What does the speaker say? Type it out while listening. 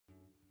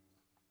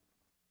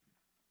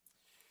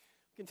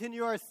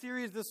Continue our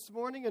series this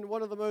morning in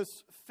one of the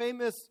most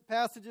famous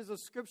passages of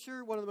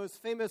Scripture, one of the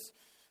most famous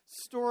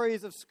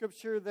stories of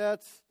Scripture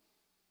that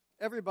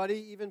everybody,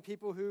 even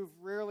people who've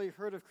rarely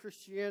heard of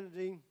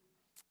Christianity,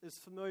 is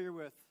familiar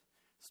with.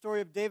 The story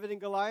of David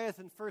and Goliath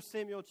in 1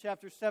 Samuel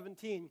chapter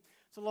 17.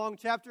 It's a long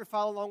chapter.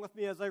 Follow along with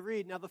me as I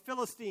read. Now the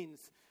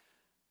Philistines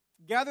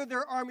gathered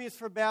their armies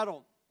for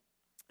battle,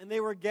 and they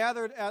were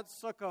gathered at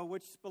Sukkah,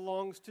 which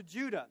belongs to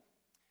Judah,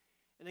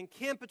 and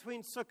encamped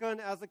between Sukkah and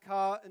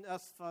Azekah and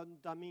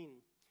Ephes-dammim.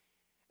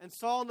 And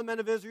Saul and the men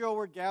of Israel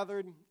were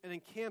gathered and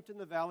encamped in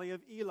the valley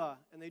of Elah,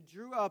 and they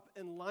drew up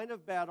in line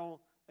of battle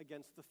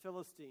against the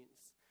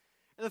Philistines.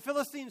 And the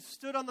Philistines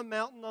stood on the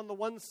mountain on the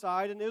one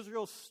side, and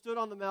Israel stood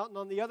on the mountain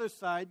on the other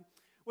side,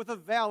 with a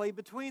valley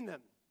between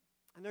them.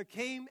 And there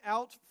came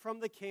out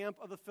from the camp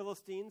of the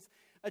Philistines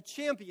a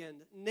champion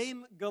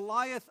named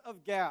Goliath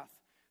of Gath,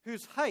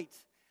 whose height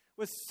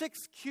was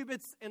 6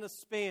 cubits and a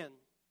span.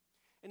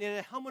 And he had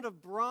a helmet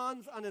of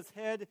bronze on his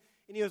head,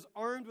 and he was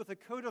armed with a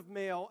coat of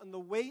mail, and the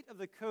weight of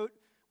the coat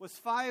was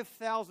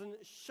 5,000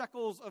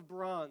 shekels of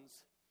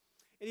bronze.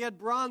 And he had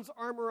bronze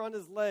armor on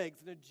his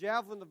legs, and a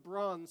javelin of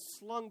bronze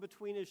slung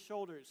between his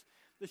shoulders.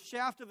 The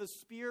shaft of his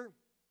spear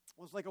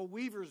was like a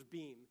weaver's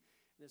beam,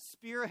 and his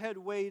spearhead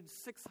weighed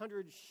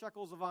 600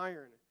 shekels of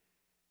iron,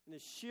 and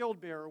his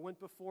shield-bearer went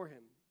before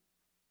him.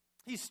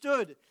 He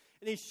stood,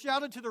 and he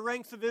shouted to the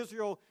ranks of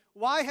Israel,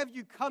 "Why have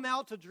you come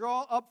out to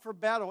draw up for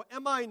battle?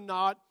 Am I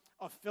not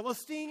a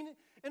Philistine?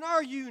 And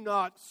are you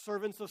not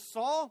servants of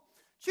Saul?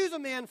 Choose a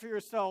man for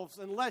yourselves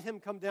and let him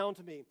come down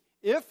to me.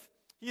 If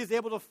he is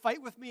able to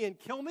fight with me and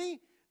kill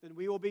me, then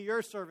we will be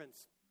your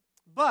servants.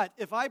 But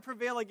if I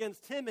prevail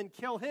against him and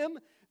kill him,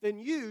 then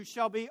you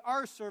shall be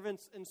our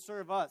servants and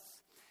serve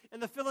us."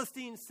 And the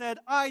Philistines said,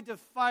 "I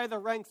defy the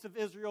ranks of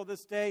Israel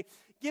this day.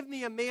 Give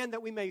me a man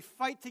that we may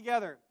fight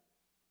together."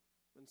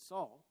 When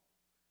Saul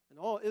and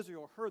all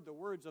Israel heard the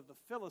words of the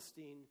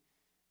Philistine,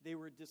 they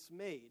were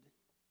dismayed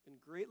and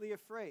greatly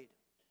afraid.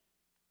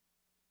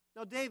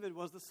 Now David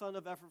was the son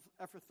of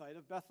Ephrathite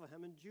of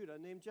Bethlehem in Judah,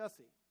 named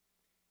Jesse.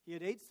 He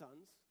had 8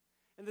 sons.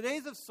 In the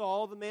days of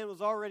Saul, the man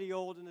was already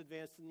old and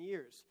advanced in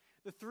years.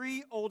 The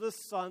 3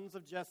 oldest sons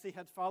of Jesse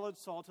had followed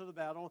Saul to the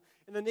battle,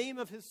 and the name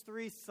of his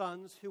 3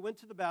 sons who went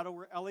to the battle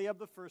were Eliab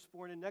the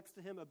firstborn, and next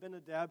to him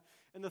Abinadab,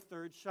 and the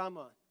third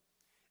Shammah.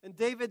 And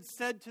David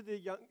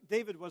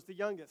was the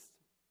youngest.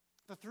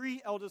 The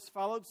 3 eldest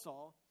followed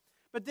Saul,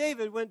 but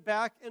David went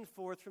back and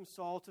forth from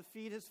Saul to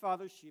feed his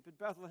father's sheep at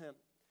Bethlehem.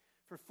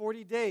 For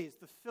 40 days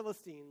the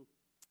Philistine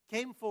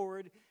came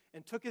forward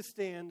and took his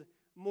stand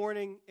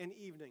morning and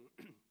evening.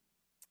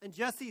 And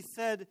Jesse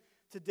said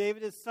to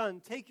David his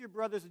son, "Take your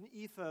brothers an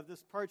ephah of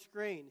this parched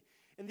grain,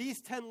 and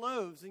these 10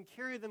 loaves, and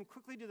carry them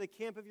quickly to the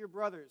camp of your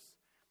brothers.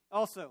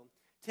 Also,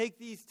 take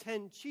these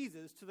 10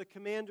 cheeses to the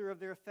commander of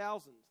their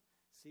 1,000.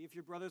 See if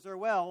your brothers are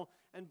well,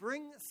 and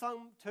bring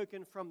some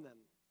token from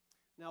them."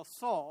 Now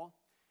Saul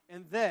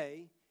and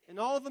they and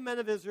all the men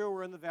of Israel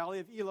were in the valley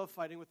of Elah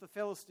fighting with the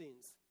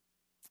Philistines.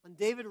 And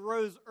David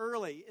rose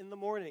early in the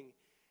morning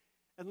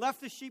and left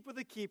the sheep with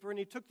the keeper, and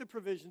he took the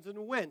provisions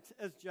and went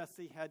as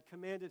Jesse had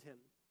commanded him.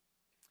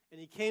 And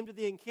he came to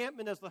the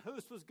encampment as the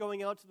host was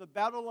going out to the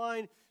battle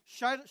line,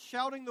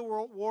 shouting the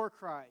war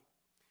cry.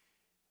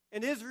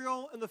 And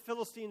Israel and the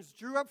Philistines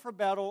drew up for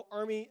battle,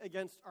 army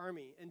against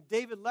army. And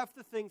David left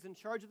the things in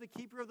charge of the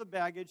keeper of the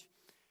baggage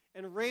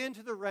and ran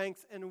to the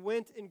ranks and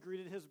went and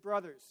greeted his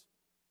brothers.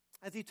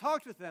 As he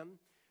talked with them,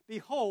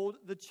 behold,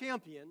 the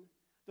champion,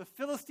 the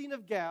Philistine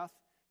of Gath,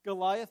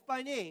 Goliath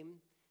by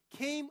name,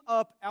 came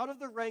up out of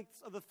the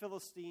ranks of the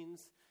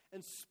Philistines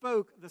and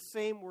spoke the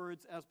same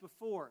words as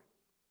before.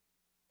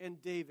 And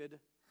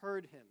David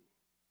heard him.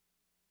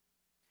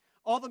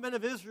 All the men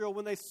of Israel,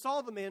 when they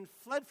saw the man,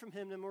 fled from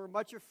him and were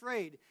much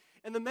afraid.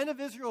 And the men of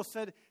Israel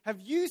said,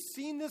 "Have you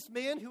seen this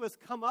man who has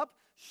come up?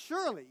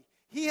 Surely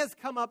he has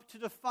come up to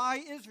defy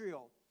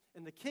Israel.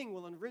 And the king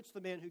will enrich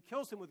the man who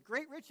kills him with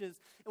great riches,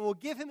 and will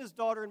give him his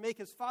daughter and make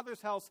his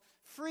father's house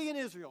free in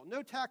Israel.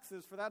 No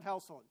taxes for that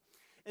household."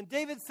 And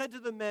David said to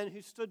the men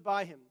who stood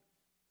by him,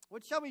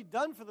 "What shall be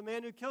done for the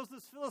man who kills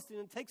this Philistine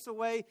and takes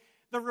away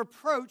the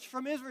reproach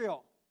from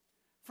Israel?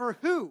 For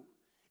who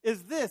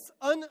is this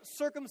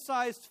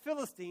uncircumcised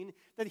Philistine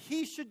that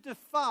he should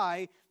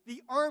defy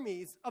the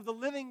armies of the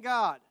living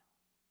God?"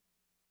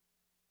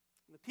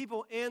 And the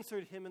people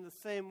answered him in the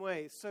same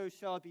way, "So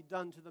shall it be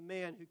done to the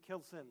man who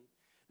kills him."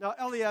 Now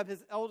Eliab,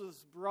 his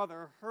eldest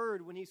brother,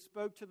 heard when he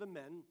spoke to the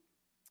men.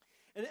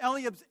 And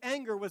Eliab's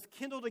anger was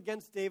kindled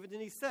against David,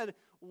 and he said,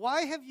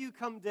 "Why have you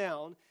come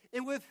down,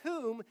 and with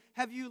whom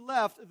have you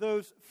left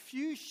those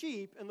few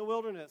sheep in the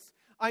wilderness?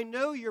 I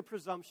know your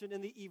presumption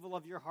and the evil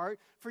of your heart,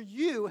 for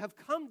you have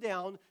come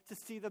down to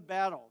see the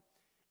battle."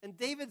 And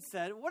David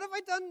said, "What have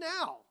I done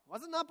now?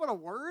 Was it not but a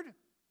word?"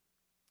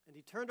 And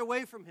he turned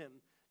away from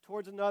him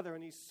towards another,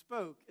 and he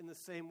spoke in the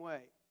same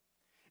way.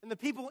 And the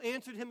people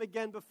answered him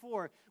again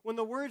before. When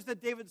the words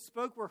that David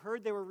spoke were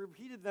heard, they were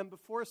repeated them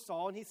before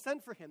Saul, and he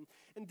sent for him.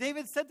 And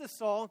David said to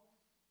Saul,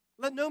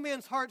 "Let no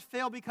man's heart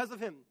fail because of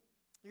him.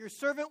 Your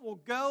servant will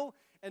go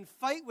and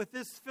fight with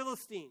this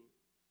Philistine."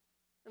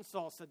 And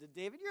Saul said to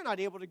David, "You're not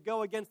able to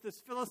go against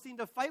this Philistine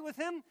to fight with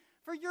him,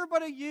 for you're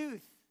but a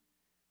youth.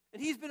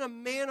 And he's been a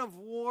man of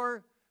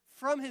war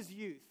from his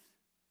youth."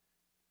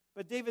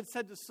 But David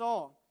said to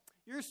Saul,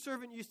 "Your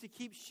servant used to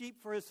keep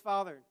sheep for his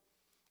father.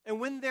 And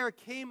when there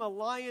came a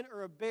lion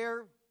or a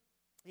bear, and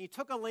he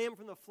took a lamb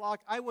from the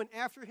flock, I went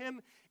after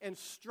him and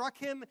struck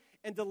him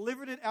and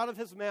delivered it out of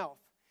his mouth.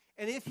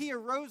 And if he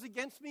arose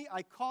against me,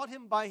 I caught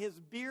him by his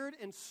beard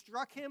and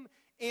struck him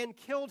and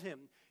killed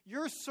him.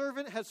 Your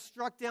servant has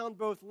struck down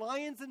both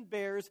lions and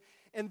bears,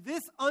 and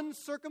this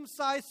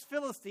uncircumcised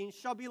Philistine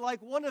shall be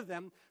like one of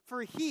them,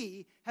 for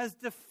he has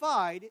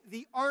defied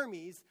the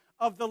armies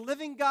of the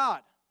living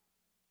God."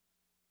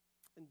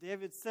 And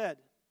David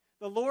said,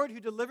 "The Lord who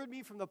delivered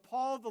me from the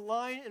paw of the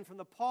lion and from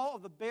the paw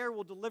of the bear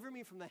will deliver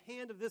me from the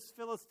hand of this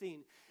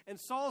Philistine." And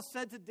Saul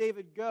said to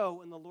David,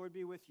 "Go, and the Lord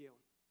be with you."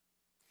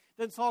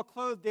 Then Saul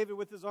clothed David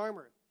with his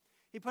armor.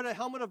 He put a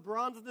helmet of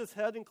bronze on his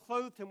head and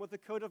clothed him with a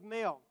coat of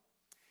mail.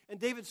 And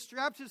David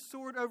strapped his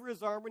sword over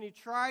his armor, and he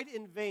tried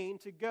in vain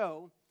to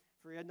go,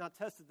 for he had not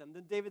tested them.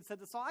 Then David said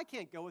to Saul, "I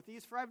can't go with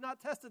these, for I have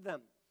not tested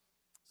them."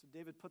 So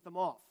David put them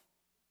off.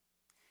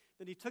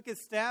 Then he took his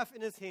staff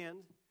in his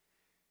hand,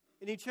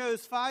 and he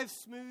chose 5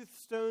 smooth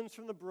stones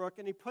from the brook,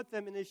 and he put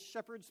them in his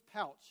shepherd's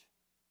pouch.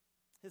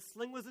 His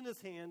sling was in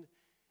his hand,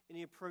 and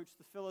he approached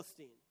the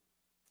Philistine.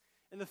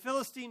 And the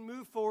Philistine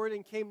moved forward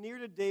and came near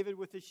to David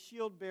with his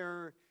shield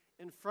bearer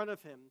in front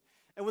of him.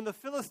 And when the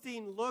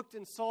Philistine looked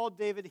and saw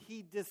David,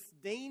 he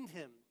disdained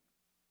him,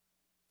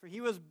 for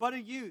he was but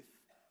a youth,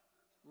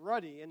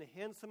 ruddy and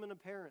handsome in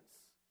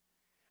appearance.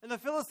 And the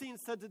Philistine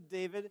said to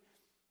David,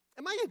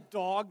 "Am I a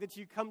dog that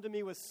you come to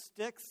me with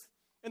sticks?"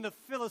 And the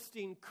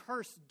Philistine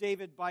cursed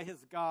David by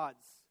his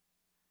gods.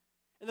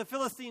 And the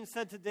Philistine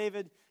said to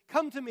David,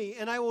 "Come to me,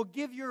 and I will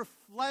give your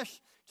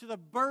flesh to the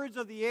birds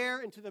of the air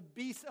and to the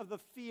beasts of the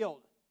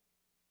field."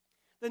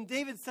 Then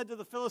David said to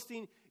the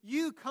Philistine,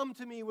 "You come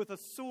to me with a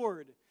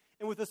sword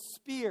and with a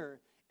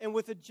spear and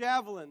with a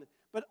javelin,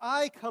 but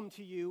I come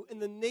to you in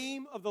the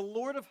name of the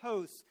Lord of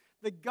hosts,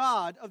 the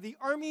God of the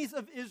armies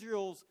of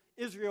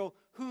Israel,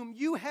 whom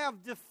you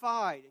have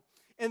defied.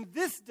 And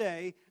this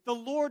day the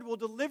Lord will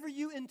deliver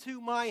you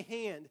into my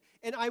hand,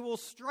 and I will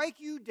strike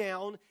you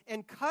down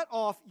and cut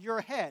off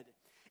your head.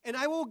 And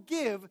I will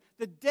give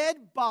the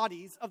dead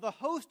bodies of the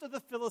host of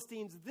the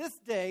Philistines this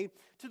day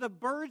to the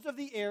birds of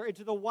the air and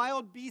to the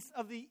wild beasts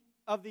of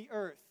the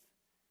earth,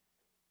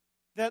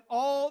 that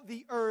all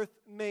the earth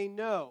may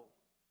know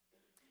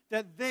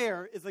that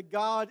there is a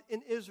God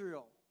in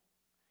Israel,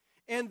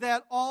 and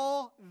that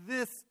all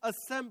this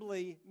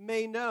assembly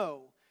may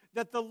know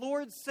that the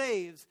Lord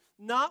saves,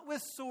 not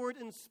with sword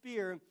and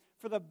spear,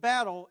 for the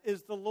battle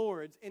is the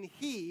Lord's, and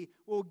he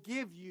will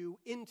give you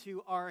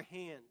into our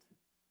hand."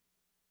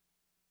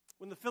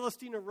 When the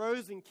Philistine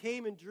arose and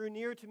came and drew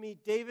near to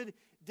meet David,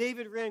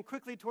 David ran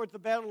quickly towards the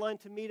battle line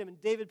to meet him,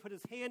 and David put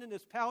his hand in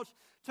his pouch,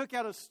 took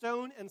out a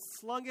stone and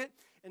slung it,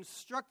 and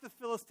struck the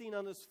Philistine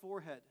on his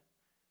forehead.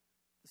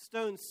 The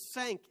stone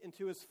sank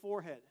into his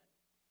forehead,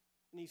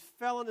 and he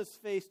fell on his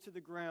face to the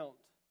ground.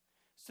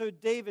 So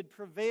David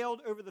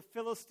prevailed over the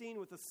Philistine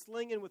with a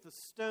sling and with a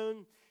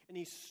stone, and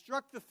he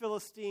struck the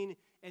Philistine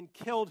and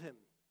killed him.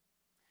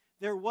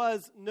 There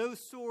was no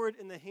sword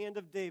in the hand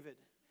of David.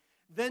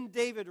 Then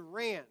David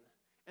ran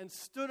and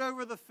stood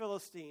over the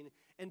Philistine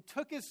and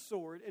took his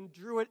sword and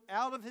drew it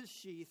out of his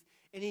sheath,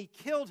 and he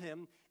killed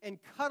him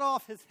and cut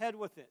off his head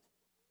with it.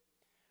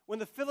 When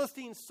the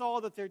Philistines saw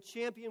that their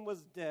champion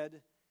was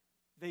dead,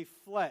 they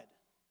fled.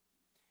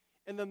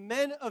 And the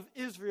men of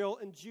Israel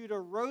and Judah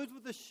rose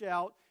with a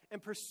shout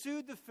and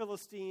pursued the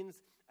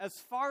Philistines as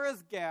far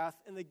as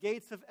Gath and the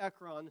gates of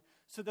Ekron,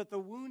 so that the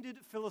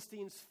wounded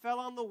Philistines fell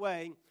on the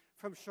way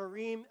from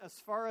Sharim as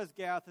far as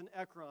Gath and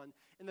Ekron.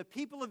 And the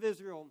people of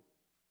Israel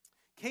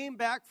came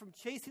back from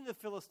chasing the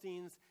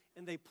Philistines,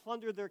 and they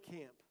plundered their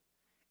camp.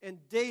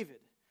 And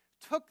David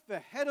took the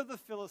head of the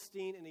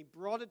Philistine, and he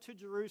brought it to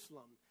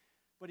Jerusalem,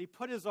 but he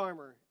put his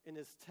armor in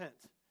his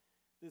tent.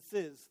 This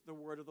is the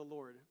word of the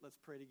Lord. Let's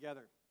pray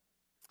together.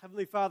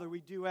 Heavenly Father,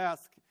 we do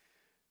ask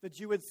that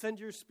you would send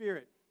your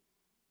Spirit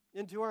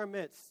into our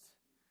midst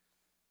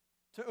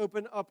to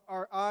open up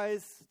our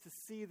eyes to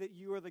see that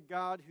you are the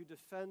God who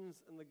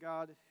defends and the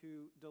God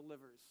who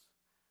delivers.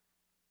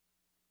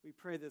 We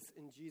pray this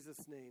in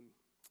Jesus' name.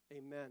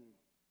 Amen.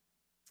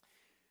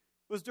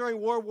 It was during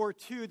World War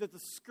II that the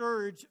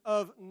scourge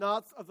of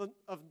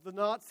the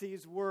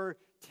Nazis were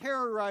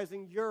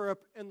terrorizing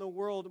Europe and the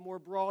world more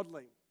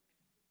broadly.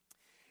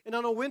 And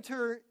on a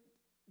winter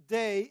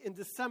day in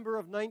December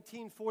of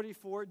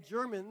 1944,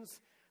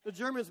 the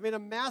Germans made a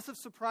massive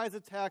surprise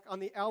attack on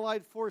the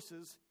Allied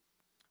forces,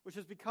 which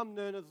has become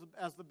known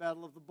as the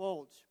Battle of the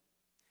Bulge.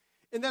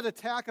 In that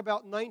attack,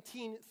 about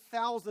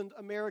 19,000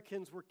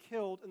 Americans were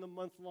killed in the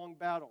month-long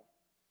battle.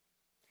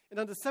 And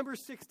on December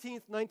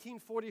 16th,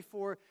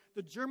 1944,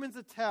 the Germans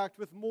attacked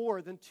with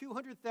more than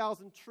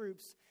 200,000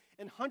 troops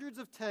and hundreds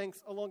of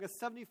tanks along a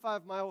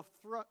 75-mile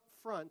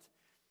front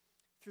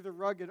through the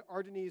rugged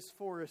Ardennes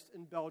forest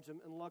in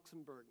Belgium and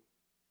Luxembourg.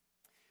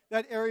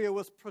 That area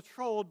was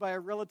patrolled by a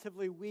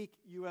relatively weak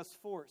U.S.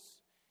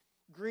 force,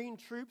 green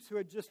troops who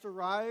had just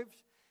arrived,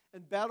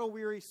 and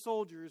battle-weary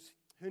soldiers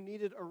who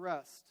needed a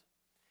rest.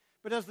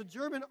 But as the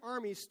German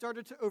army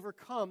started to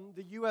overcome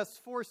the U.S.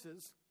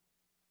 forces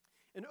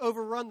and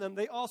overrun them,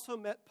 they also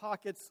met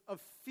pockets of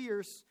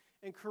fierce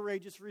and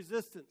courageous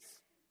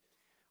resistance.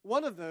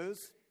 One of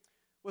those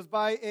was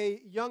by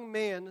a young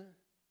man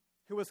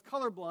who was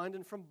colorblind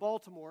and from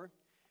Baltimore,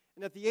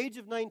 and at the age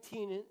of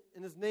 19,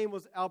 and his name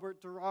was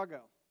Albert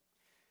Durago.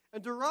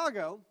 And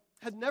Durago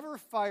had never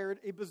fired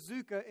a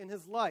bazooka in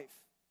his life.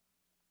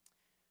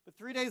 But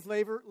 3 days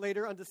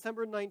later, on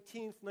December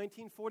 19th,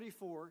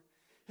 1944,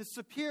 his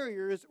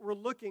superiors were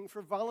looking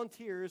for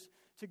volunteers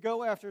to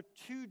go after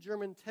 2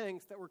 German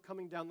tanks that were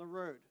coming down the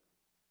road.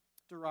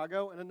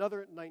 Durago and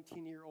another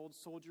 19-year-old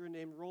soldier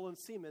named Roland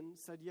Seaman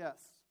said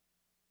yes.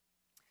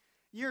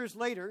 Years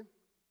later,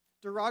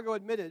 Durago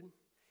admitted,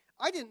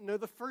 "I didn't know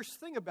the first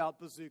thing about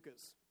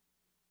bazookas.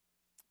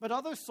 But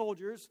other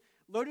soldiers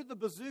loaded the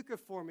bazooka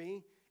for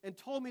me and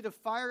told me to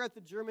fire at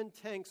the German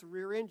tanks'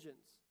 rear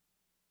engines."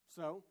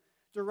 So,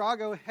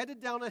 Durago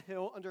headed down a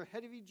hill under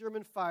heavy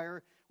German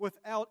fire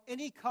without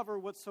any cover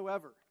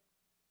whatsoever.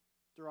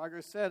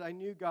 Durago said, "I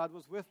knew God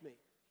was with me."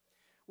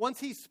 Once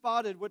he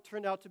spotted what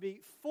turned out to be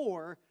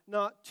 4,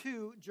 not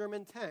 2,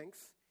 German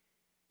tanks,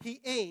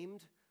 he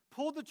aimed,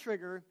 pulled the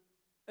trigger,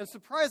 and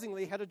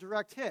surprisingly had a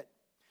direct hit.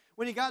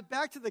 When he got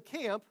back to the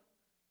camp,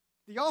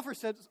 the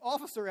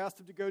officer asked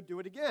him to go do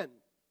it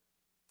again.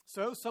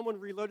 So someone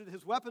reloaded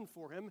his weapon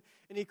for him,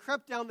 and he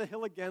crept down the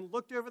hill again,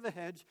 looked over the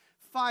hedge,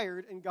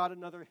 fired, and got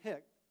another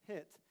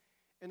hit.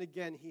 And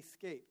again he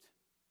escaped.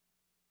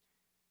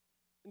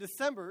 In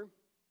December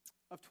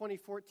of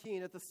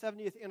 2014, at the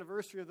 70th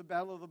anniversary of the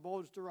Battle of the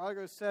Bulge,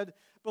 Durago said,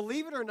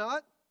 "Believe it or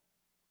not,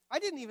 I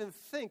didn't even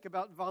think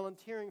about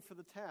volunteering for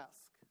the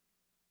task.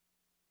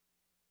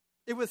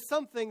 It was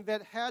something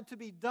that had to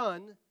be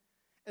done,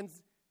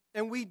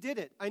 and we did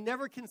it. I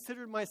never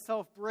considered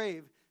myself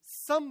brave.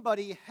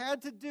 Somebody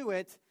had to do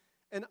it,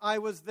 and I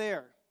was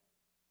there."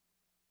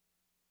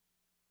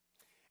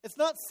 It's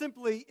not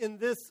simply in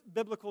this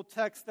biblical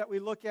text that we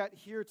look at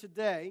here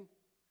today,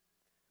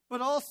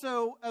 but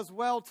also as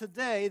well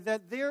today,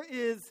 that there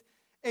is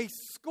a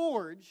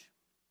scourge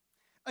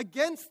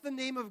against the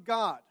name of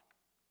God.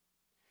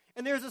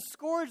 And there's a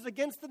scourge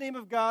against the name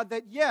of God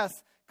that,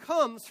 yes,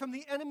 comes from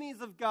the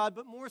enemies of God,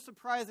 but more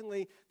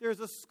surprisingly, there's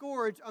a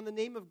scourge on the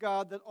name of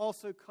God that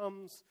also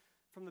comes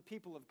from the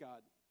people of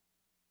God.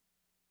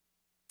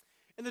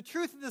 And the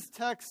truth of this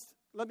text,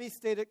 let me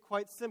state it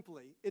quite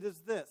simply. It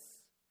is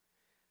this: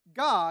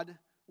 God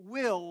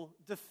will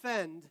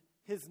defend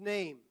his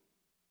name.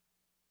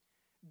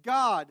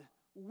 God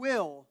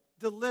will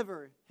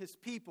deliver his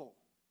people.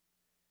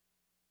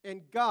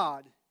 And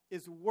God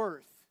is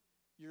worth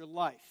your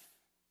life.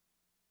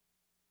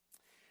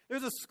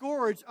 There's a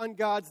scourge on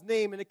God's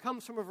name, and it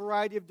comes from a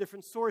variety of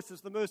different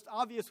sources. The most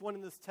obvious one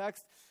in this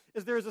text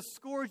is there's a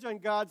scourge on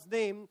God's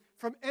name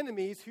from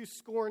enemies who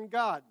scorn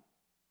God.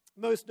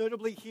 Most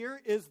notably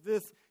here is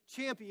this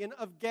champion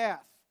of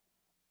Gath,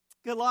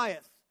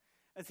 Goliath,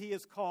 as he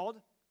is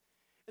called.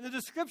 And the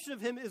description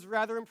of him is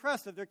rather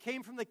impressive. There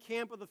came from the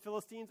camp of the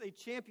Philistines a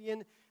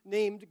champion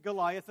named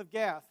Goliath of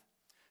Gath,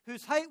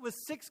 whose height was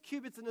 6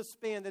 cubits in a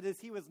span. That is,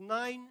 he was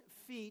 9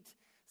 feet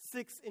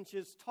 6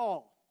 inches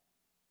tall.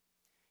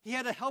 He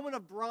had a helmet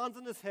of bronze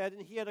on his head,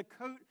 and he had a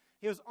coat.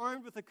 He was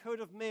armed with a coat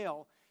of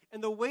mail.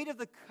 And the weight of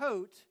the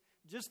coat,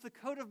 just the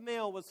coat of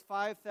mail, was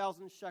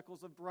 5,000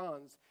 shekels of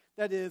bronze.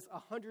 That is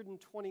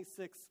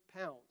 126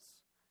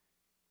 pounds.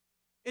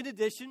 In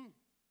addition,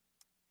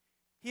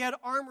 he had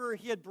armor.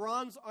 He had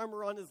bronze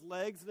armor on his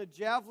legs and a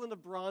javelin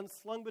of bronze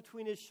slung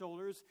between his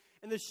shoulders.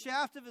 And the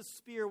shaft of his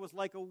spear was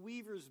like a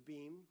weaver's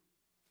beam.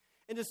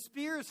 And his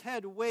spear's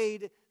head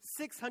weighed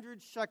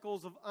 600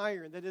 shekels of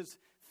iron. That is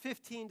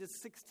 15 to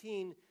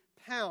 16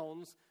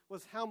 pounds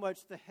was how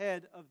much the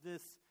head of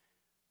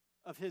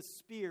his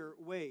spear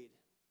weighed.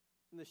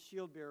 And the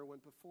shield bearer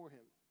went before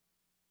him.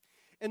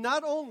 And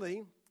not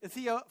only is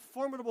he a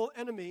formidable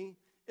enemy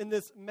in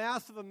this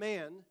mass of a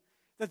man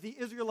that the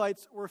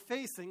Israelites were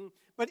facing,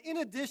 but in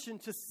addition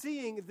to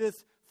seeing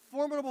this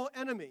formidable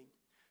enemy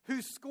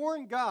who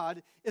scorned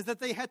God, is that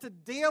they had to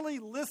daily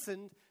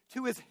listen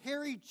to his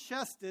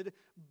hairy-chested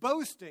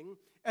boasting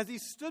as he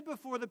stood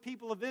before the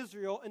people of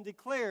Israel and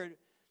declared,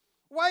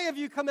 "Why have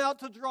you come out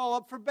to draw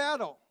up for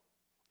battle?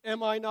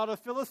 Am I not a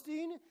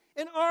Philistine?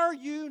 And are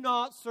you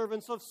not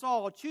servants of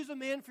Saul? Choose a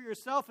man for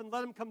yourself and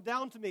let him come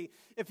down to me.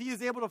 If he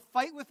is able to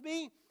fight with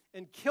me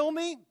and kill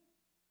me,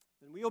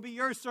 then we will be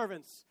your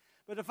servants.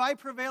 But if I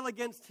prevail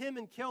against him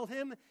and kill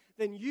him,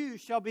 then you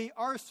shall be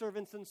our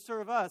servants and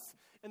serve us."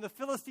 And the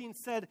Philistines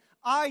said,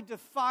 "I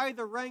defy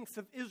the ranks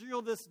of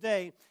Israel this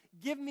day.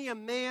 Give me a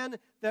man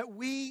that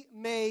we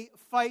may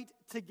fight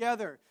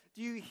together."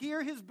 Do you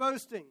hear his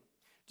boasting?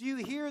 Do you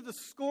hear the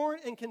scorn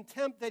and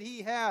contempt that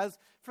he has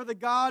for the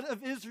God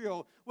of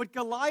Israel? What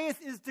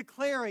Goliath is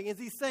declaring is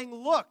he's saying,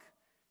 "Look,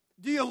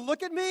 do you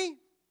look at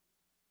me?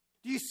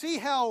 Do you see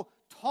how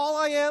tall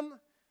I am? Do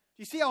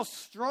you see how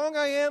strong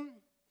I am?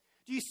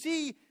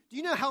 Do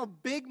you know how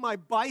big my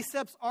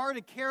biceps are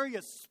to carry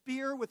a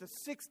spear with a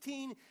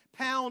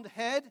 16-pound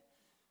head?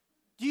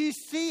 Do you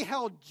see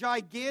how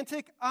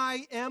gigantic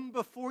I am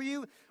before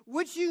you?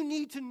 What you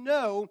need to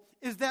know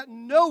is that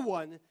no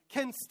one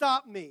can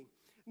stop me.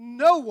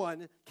 No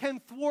one can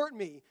thwart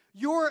me.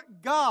 Your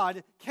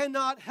God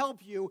cannot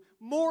help you.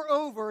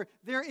 Moreover,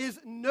 there is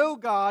no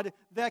God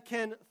that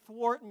can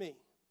thwart me.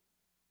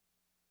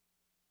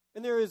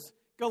 And there is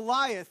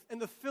Goliath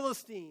and the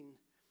Philistine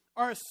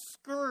are a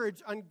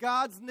scourge on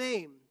God's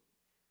name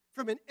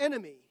from an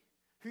enemy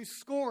who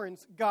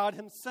scorns God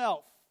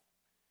himself.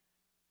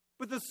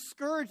 But the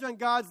scourge on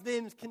God's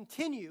names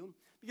continue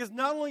because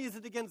not only is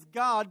it against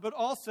God, but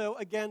also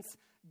against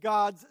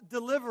God's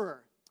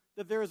deliverer,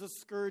 that there is a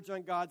scourge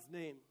on God's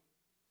name.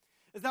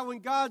 Is that when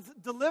God's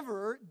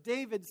deliverer,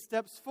 David,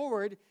 steps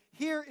forward,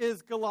 here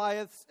is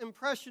Goliath's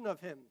impression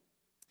of him.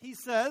 He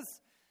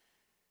says,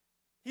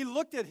 he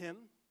looked at him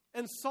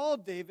and saw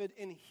David,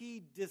 and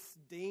he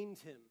disdained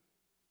him.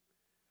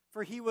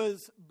 For he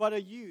was but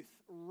a youth,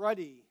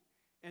 ruddy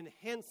and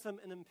handsome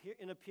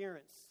in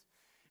appearance.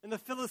 And the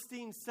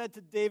Philistine said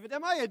to David,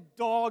 "Am I a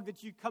dog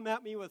that you come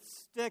at me with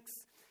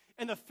sticks?"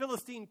 And the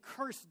Philistine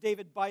cursed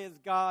David by his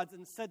gods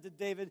and said to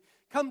David,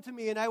 "Come to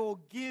me, and I will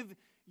give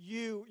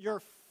you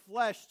your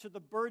flesh to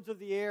the birds of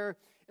the air,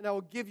 and I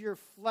will give your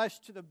flesh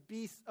to the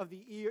beasts of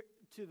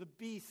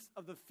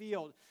the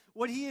field."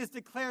 What he is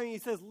declaring, he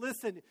says,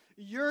 listen,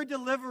 your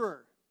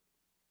deliverer,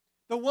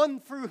 the one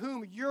through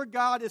whom your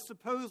God is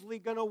supposedly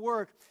going to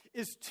work,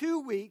 is too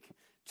weak,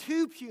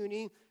 too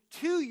puny,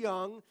 too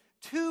young,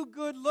 too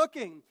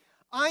good-looking.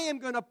 I am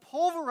going to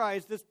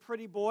pulverize this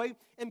pretty boy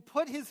and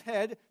put his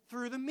head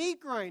through the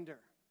meat grinder.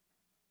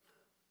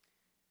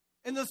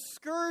 And the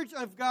scourge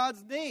of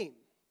God's name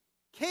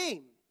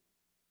came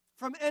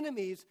from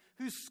enemies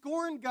who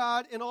scorned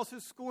God and also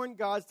scorned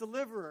God's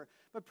deliverer.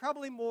 But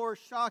probably more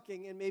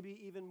shocking and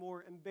maybe even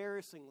more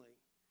embarrassingly,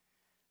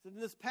 so in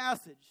this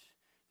passage,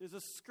 there's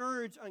a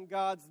scourge on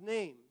God's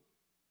name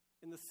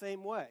in the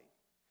same way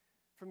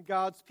from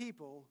God's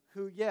people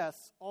who,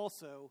 yes,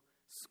 also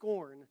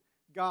scorn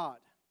God.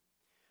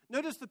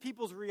 Notice the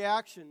people's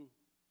reaction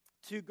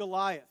to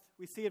Goliath.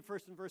 We see it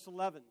first in verse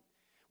 11.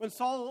 When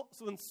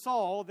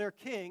Saul, their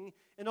king,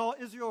 and all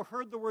Israel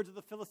heard the words of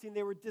the Philistine,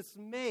 they were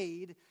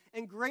dismayed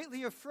and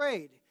greatly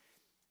afraid.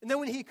 And then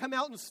when he come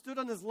out and stood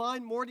on his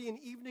line morning and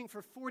evening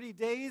for 40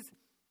 days,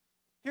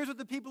 here's what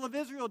the people of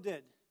Israel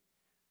did.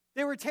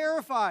 They were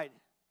terrified.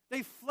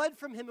 They fled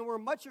from him and were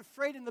much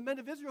afraid. And the men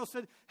of Israel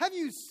said, "Have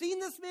you seen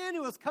this man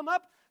who has come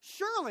up?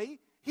 Surely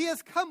he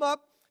has come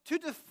up to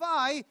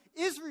defy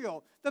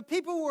Israel." The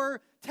people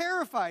were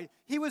terrified.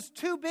 He was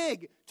too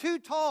big, too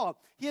tall.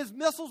 His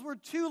missiles were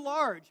too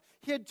large.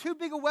 He had too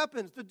big of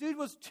weapons. The dude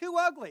was too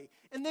ugly.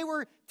 And they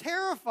were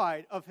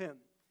terrified of him.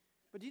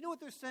 But do you know what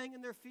they're saying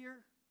in their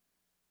fear?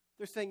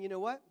 They're saying, you know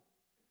what?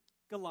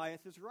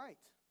 Goliath is right.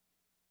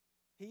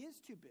 He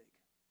is too big.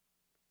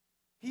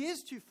 He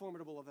is too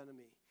formidable of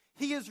enemy.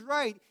 He is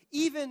right.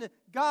 Even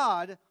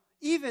God,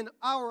 even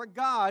our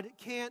God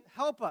can't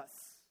help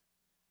us.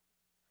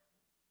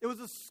 It was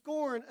a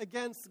scorn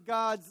against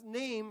God's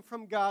name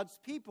from God's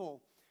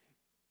people.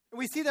 And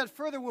we see that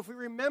further if we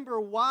remember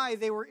why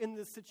they were in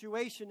this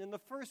situation in the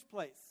first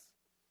place.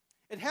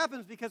 It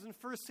happens because in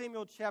 1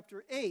 Samuel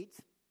chapter 8,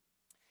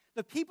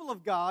 the people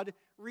of God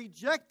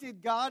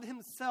rejected God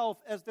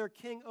himself as their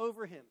king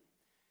over him.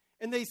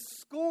 And they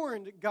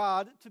scorned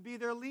God to be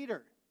their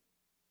leader.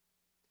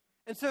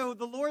 And so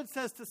the Lord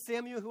says to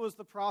Samuel, who was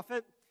the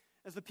prophet,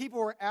 as the people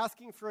were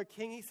asking for a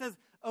king, he says,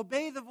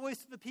 "Obey the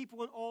voice of the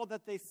people in all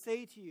that they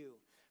say to you,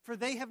 for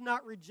they have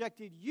not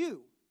rejected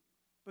you,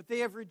 but they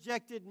have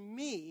rejected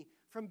me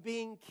from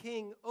being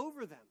king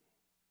over them."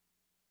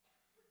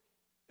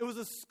 It was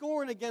a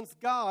scorn against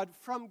God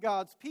from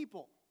God's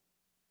people.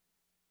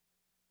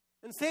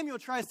 And Samuel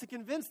tries to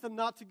convince them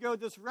not to go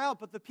this route,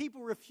 but the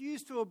people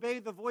refused to obey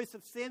the voice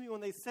of Samuel,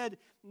 and they said,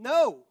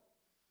 "No,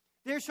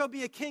 there shall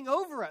be a king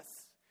over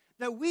us,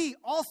 that we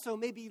also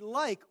may be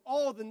like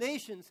all the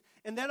nations,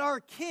 and that our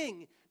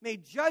king may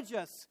judge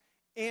us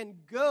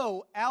and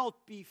go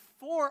out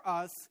before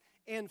us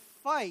and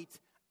fight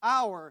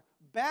our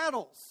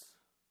battles."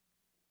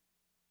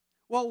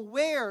 Well,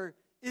 where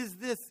is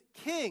this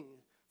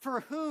king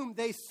for whom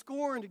they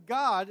scorned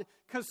God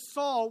because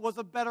Saul was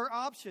a better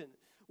option?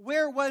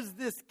 Where was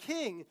this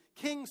king,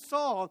 King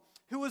Saul,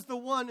 who was the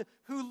one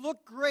who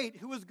looked great,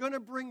 who was going to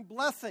bring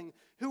blessing,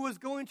 who was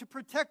going to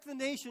protect the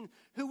nation,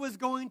 who was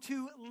going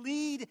to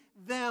lead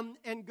them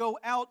and go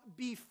out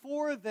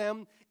before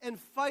them and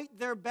fight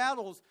their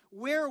battles?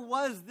 Where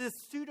was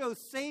this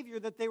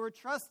pseudo-savior that they were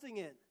trusting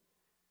in?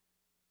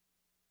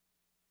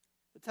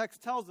 The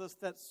text tells us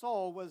that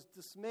Saul was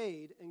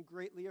dismayed and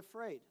greatly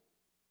afraid.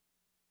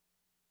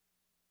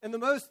 And the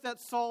most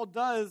that Saul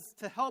does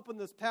to help in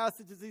this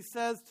passage is he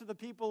says to the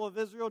people of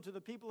Israel, to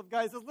the people of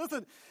God, he says,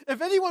 "Listen,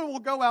 if anyone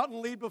will go out and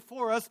lead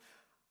before us,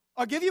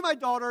 I'll give you my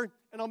daughter,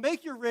 and I'll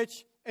make you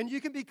rich, and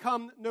you can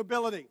become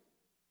nobility.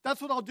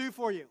 That's what I'll do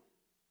for you.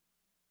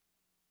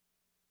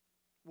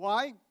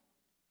 Why?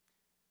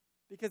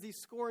 Because he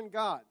scorned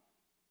God.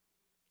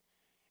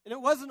 And it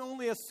wasn't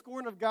only a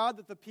scorn of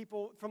God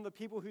from the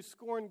people who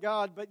scorned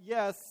God, but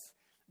yes,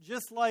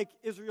 just like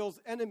Israel's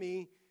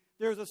enemy,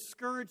 there's a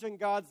scourge in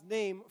God's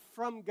name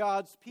from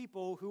God's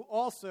people who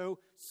also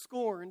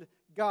scorned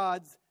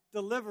God's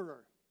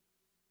deliverer.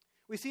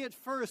 We see it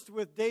first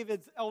with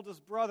David's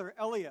eldest brother,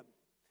 Eliab.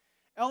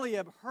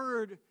 Eliab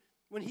heard,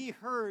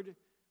 Eliab's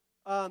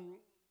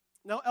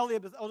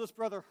eldest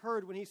brother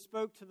heard when he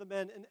spoke to the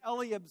men, and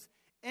Eliab's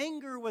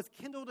anger was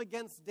kindled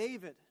against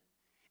David.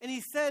 And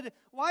he said,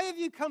 "Why have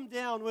you come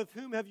down? With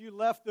whom have you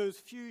left those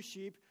few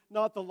sheep,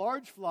 not the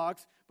large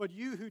flocks, but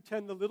you who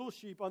tend the little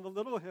sheep on the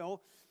little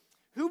hill?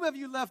 Whom have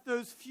you left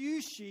those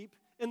few sheep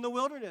in the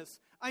wilderness?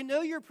 I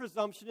know your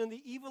presumption and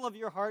the evil of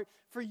your heart,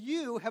 for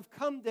you have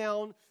come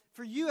down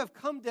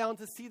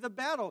to see the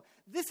battle."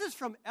 This is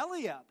from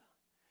Eliab.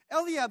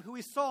 Eliab, who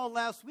we saw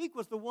last week,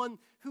 was the one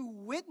who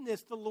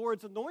witnessed the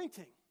Lord's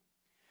anointing,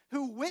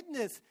 who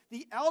witnessed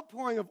the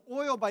outpouring of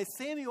oil by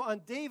Samuel on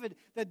David,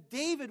 that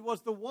David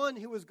was the one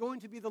who is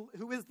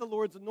the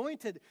Lord's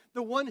anointed,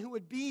 the one who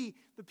would be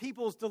the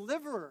people's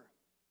deliverer.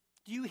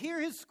 Do you hear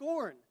his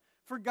scorn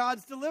for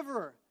God's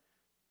deliverer?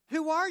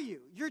 Who are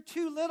you? You're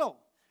too little.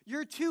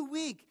 You're too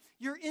weak.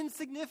 You're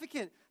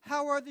insignificant.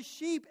 How are the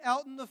sheep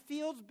out in the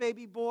fields,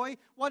 baby boy?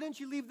 Why don't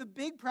you leave the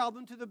big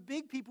problem to the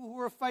big people who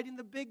are fighting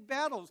the big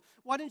battles?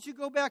 Why don't you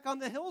go back on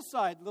the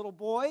hillside, little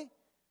boy?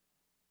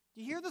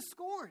 Do you hear the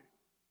scorn?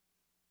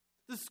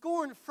 The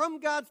scorn from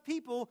God's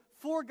people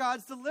for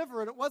God's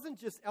deliverer. And it wasn't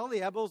just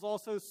Eliab, it was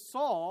also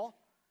Saul,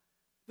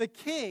 the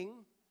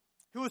king,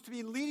 who was to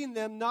be leading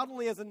them not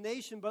only as a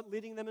nation, but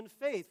leading them in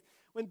faith.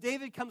 When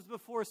David comes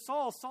before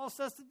Saul, Saul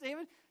says to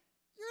David,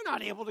 "You're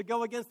not able to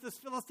go against this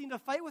Philistine to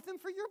fight with him,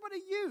 for you're but a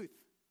youth."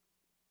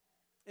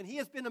 And he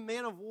has been a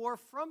man of war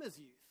from his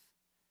youth.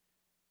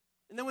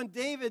 And then when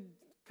David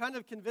kind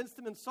of convinced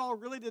him and Saul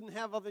really didn't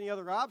have any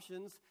other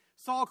options,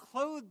 Saul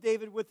clothed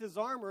David with his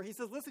armor. He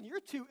says, "Listen,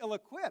 you're too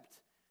ill-equipped.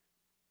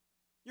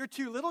 You're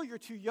too little, you're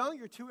too young,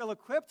 you're too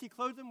ill-equipped." He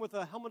clothed him with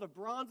a helmet of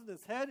bronze on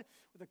his head,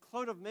 with a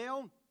coat of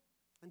mail.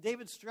 And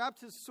David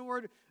strapped his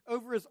sword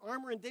over his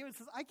armor. And David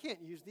says, "I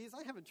can't use these.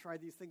 I haven't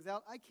tried these things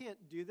out. I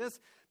can't do this."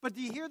 But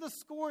do you hear the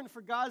scorn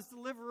for God's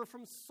deliverer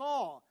from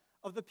Saul,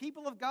 of the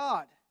people of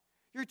God?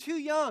 You're too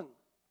young.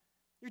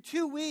 You're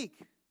too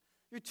weak.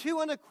 You're too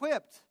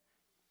unequipped.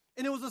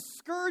 And it was a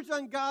scourge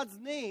on God's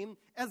name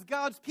as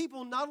God's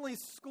people not only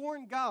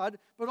scorned God,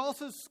 but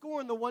also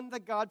scorned the one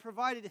that God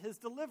provided, his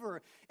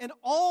deliverer. And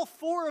all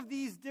four of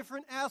these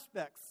different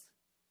aspects,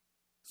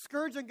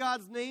 scourge on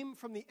God's name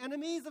from the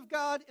enemies of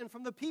God and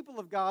from the people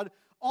of God,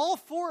 all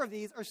four of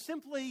these are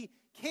simply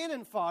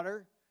cannon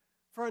fodder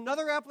for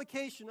another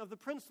application of the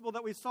principle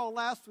that we saw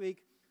last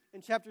week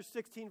in chapter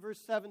 16,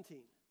 verse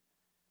 17.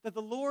 That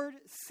the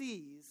Lord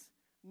sees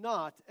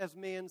not as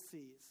man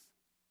sees.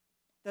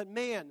 That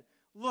man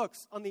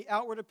looks on the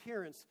outward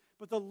appearance,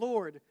 but the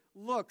Lord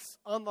looks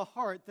on the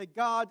heart. That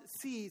God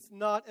sees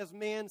not as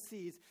man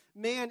sees.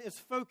 Man is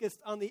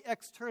focused on the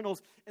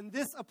externals, and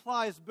this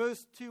applies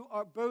both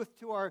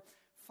to our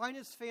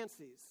finest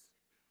fancies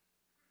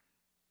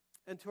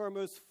and to our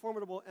most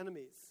formidable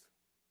enemies.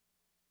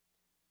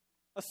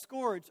 A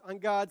scourge on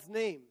God's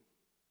name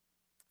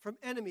from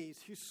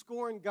enemies who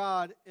scorn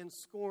God and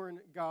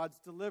scorn God's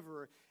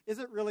deliverer. Is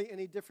it really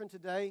any different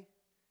today?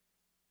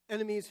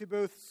 Enemies who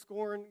both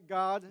scorn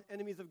God,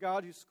 enemies of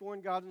God who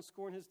scorn God and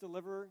scorn his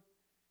deliverer.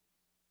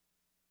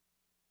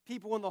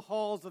 People in the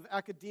halls of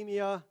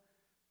academia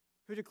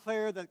who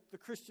declare that the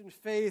Christian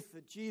faith,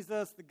 that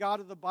Jesus, the God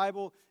of the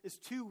Bible, is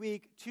too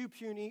weak, too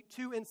puny,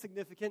 too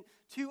insignificant,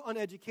 too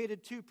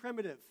uneducated, too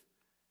primitive.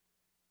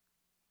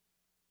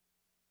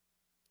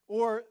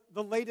 Or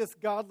the latest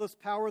godless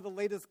power, the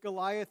latest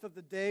Goliath of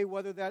the day,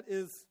 whether that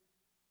is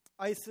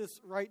ISIS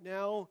right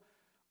now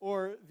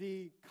or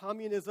the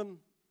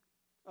communism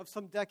of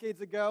some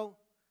decades ago,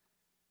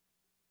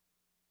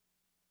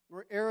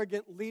 where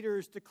arrogant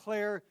leaders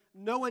declare,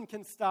 "No one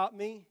can stop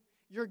me.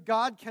 Your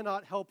God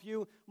cannot help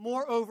you.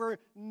 Moreover,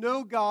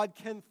 no God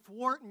can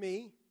thwart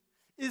me."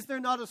 Is there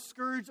not a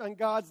scourge on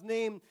God's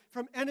name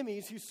from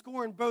enemies who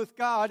scorn both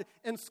God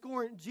and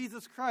scorn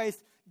Jesus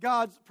Christ,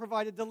 God's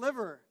provided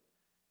deliverer?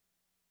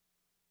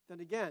 Then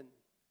again,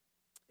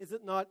 is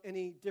it not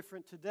any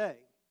different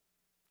today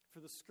for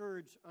the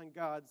scourge on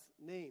God's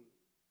name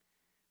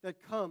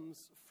that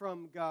comes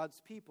from God's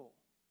people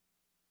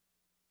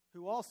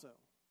who also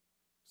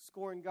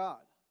scorn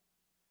God?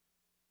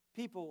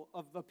 People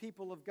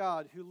of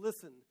God who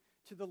listen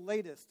to the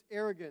latest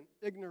arrogant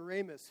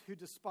ignoramus who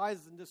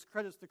despises and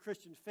discredits the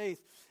Christian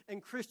faith.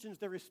 And Christians,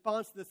 their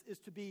response to this is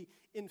to be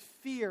in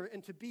fear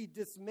and to be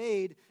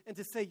dismayed and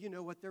to say, "You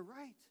know what, they're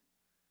right.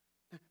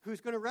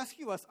 Who's going to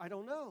rescue us? I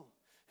don't know.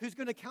 Who's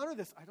going to counter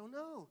this? I don't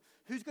know.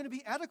 Who's going to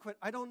be adequate?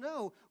 I don't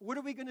know. What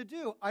are we going to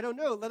do? I don't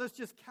know. Let us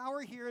just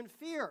cower here in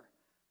fear."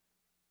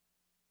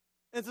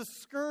 It's a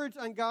scourge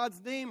on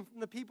God's name from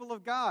the people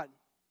of God.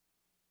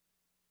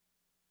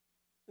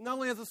 Not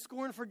only as a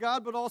scorn for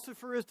God, but also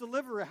for his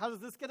deliverer. How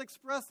does this get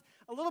expressed?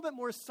 A little bit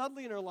more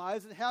subtly in our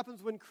lives. It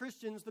happens when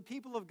Christians, the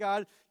people of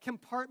God,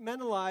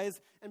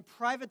 compartmentalize and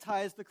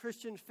privatize the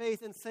Christian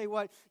faith and say,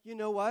 what? You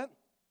know what?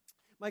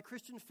 My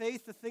Christian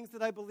faith, the things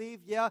that I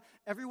believe, yeah,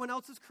 everyone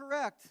else is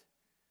correct.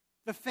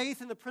 The faith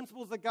and the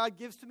principles that God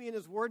gives to me in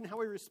his word and how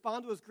we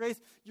respond to his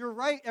grace, you're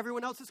right,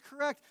 everyone else is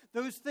correct.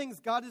 Those things,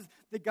 God is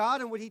the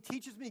God and what he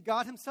teaches me,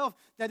 God himself,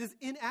 that is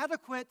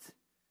inadequate.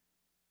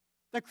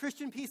 The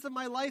Christian piece of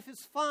my life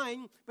is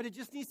fine, but it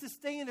just needs to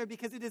stay in there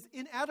because it is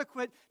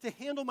inadequate to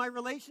handle my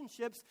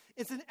relationships.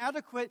 It's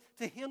inadequate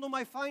to handle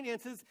my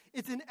finances.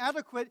 It's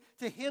inadequate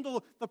to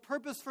handle the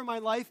purpose for my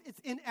life. It's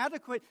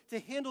inadequate to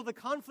handle the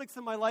conflicts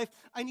in my life.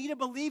 I need to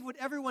believe what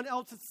everyone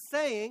else is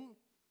saying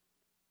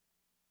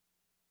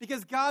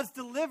because God's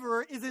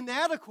deliverer is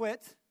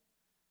inadequate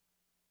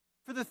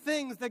for the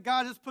things that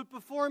God has put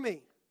before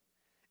me.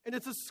 And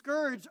it's a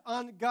scourge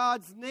on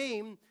God's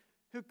name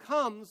who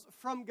comes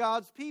from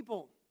God's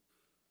people.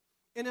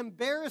 And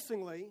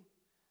embarrassingly,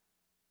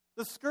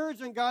 the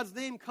scourge on God's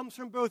name comes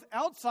from both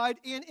outside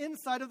and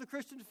inside of the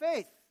Christian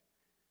faith.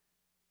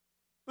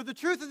 But the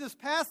truth of this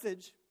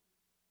passage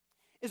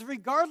is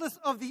regardless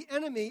of the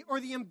enemy or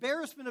the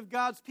embarrassment of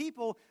God's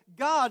people,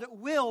 God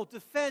will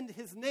defend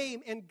his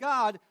name and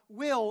God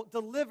will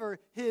deliver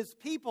his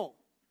people.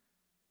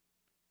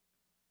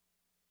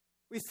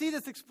 We see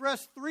this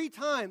expressed 3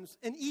 times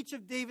in each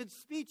of David's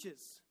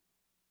speeches.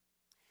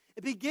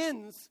 It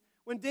begins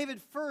when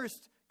David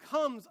first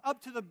comes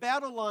up to the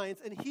battle lines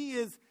and he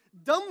is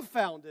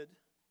dumbfounded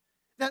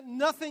that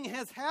nothing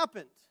has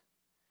happened.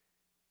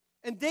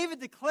 And David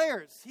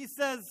declares, he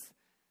says,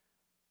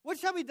 "What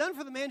shall be done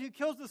for the man who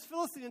kills this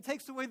Philistine and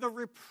takes away the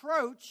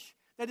reproach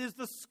that is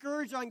the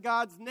scourge on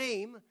God's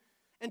name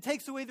and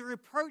takes away the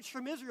reproach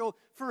from Israel?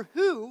 For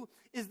who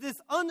is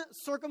this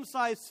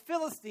uncircumcised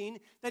Philistine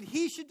that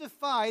he should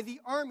defy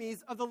the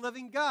armies of the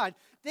living God?"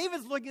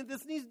 David's looking at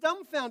this and he's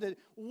dumbfounded.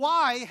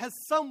 Why has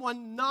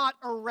someone not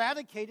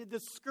eradicated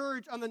this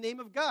scourge on the name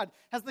of God?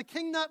 Has the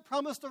king not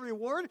promised a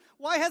reward?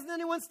 Why hasn't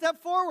anyone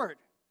stepped forward?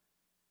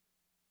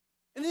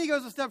 And then he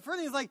goes a step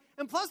further. He's like,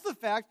 and plus the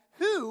fact,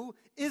 who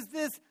is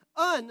this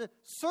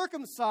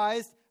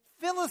uncircumcised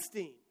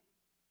Philistine?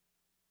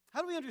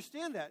 How do we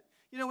understand that?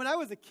 You know, when I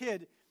was a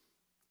kid,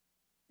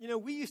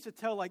 we used to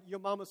tell, like, "Your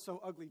mama's so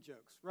ugly"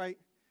 jokes, right?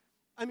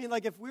 I mean,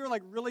 like, if we were,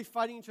 like, really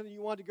fighting each other,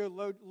 you wanted to go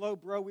low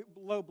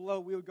blow,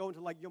 we would go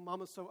into, like, "Your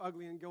mama's so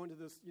ugly" and go into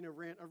this,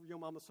 rant of "Your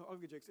mama's so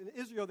ugly" jokes. In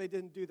Israel, they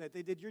didn't do that.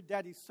 They did "Your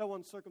daddy's so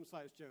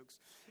uncircumcised" jokes.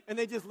 And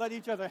they just let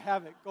each other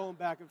have it going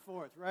back and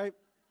forth, right?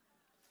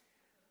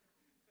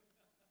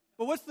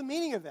 But what's the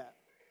meaning of that?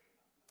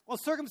 Well,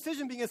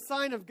 circumcision being a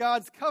sign of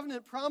God's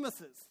covenant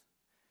promises.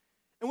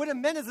 And what it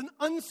meant is an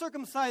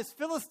uncircumcised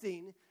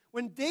Philistine.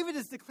 When David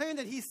is declaring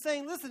that, he's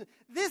saying, listen,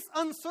 this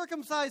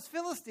uncircumcised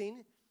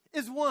Philistine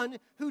is one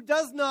who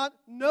does not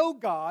know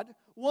God,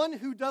 one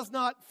who does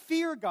not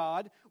fear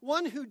God,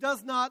 one who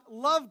does not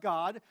love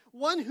God,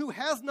 one who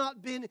has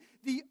not been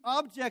the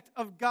object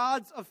of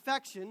God's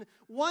affection,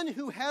 one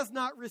who has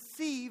not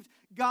received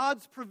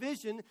God's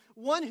provision,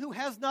 one who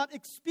has not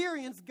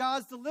experienced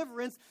God's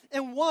deliverance,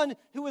 and one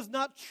who is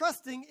not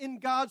trusting in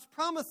God's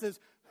promises.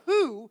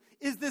 Who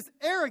is this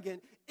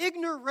arrogant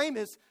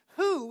ignoramus?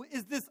 Who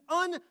is this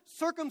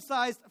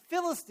uncircumcised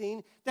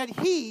Philistine that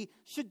he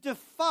should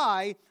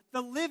defy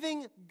the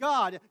living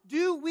God?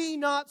 Do we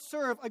not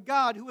serve a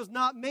God who is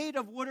not made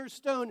of wood or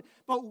stone,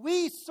 but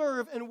we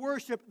serve and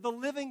worship the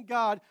living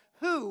God?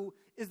 Who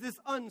is this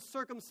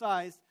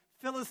uncircumcised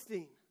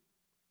Philistine?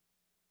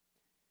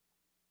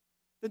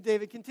 Then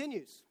David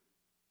continues.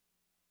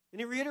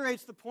 And he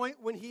reiterates the point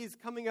when he's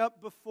coming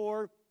up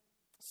before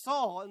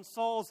Saul, and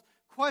Saul's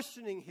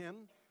questioning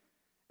him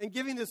and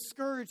giving this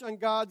scourge on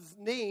God's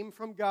name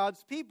from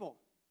God's people.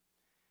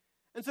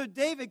 And so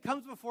David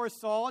comes before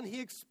Saul and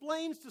he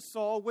explains to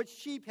Saul what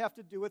sheep have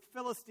to do with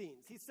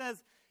Philistines. He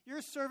says,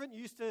 "Your servant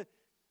used to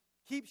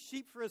keep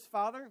sheep for his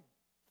father,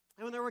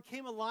 and when there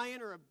came a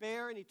lion or a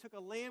bear and he took a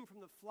lamb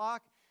from the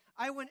flock,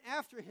 I went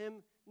after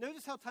him."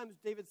 Notice how times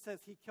David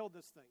says he killed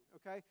this thing,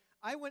 okay?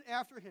 "I went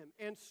after him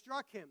and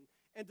struck him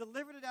and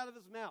delivered it out of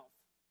his mouth.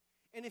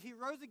 And if he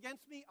rose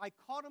against me, I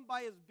caught him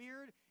by his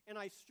beard, and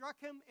I struck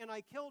him, and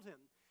I killed him.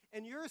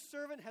 And your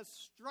servant has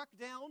struck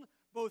down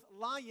both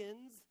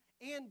lions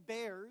and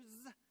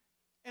bears,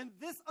 and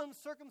this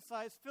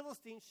uncircumcised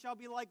Philistine shall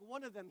be like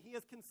one of them. He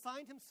has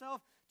consigned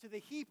himself to the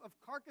heap of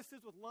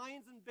carcasses with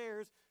lions and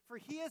bears, for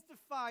he has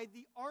defied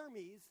the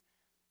armies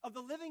of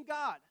the living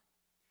God."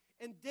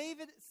 And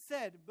David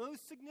said,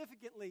 most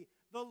significantly,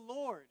 "The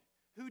Lord,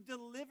 who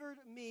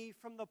delivered me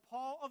from the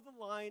paw of the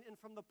lion and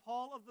from the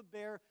paw of the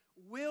bear,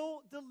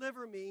 will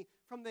deliver me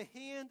from the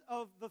hand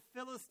of the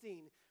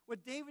Philistine."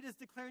 What David is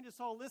declaring to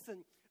Saul,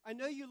 listen, I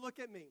know you look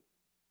at me.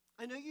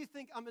 I know you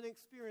think I'm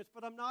inexperienced,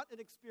 but I'm not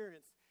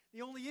inexperienced.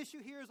 The only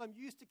issue here is I'm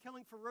used to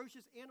killing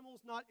ferocious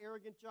animals, not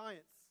arrogant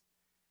giants.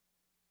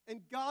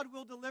 And God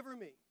will deliver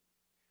me.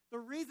 The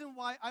reason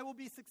why I will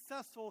be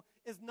successful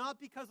is not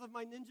because of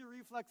my ninja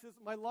reflexes,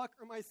 my luck,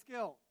 or my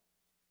skill.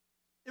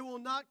 It will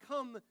not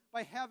come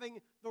by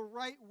having the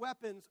right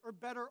weapons or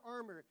better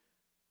armor.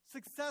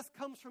 Success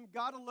comes from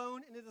God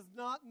alone, and it is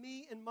not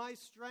me and my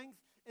strength.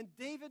 And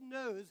David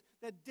knows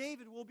that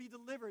David will be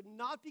delivered,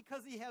 not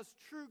because he has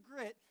true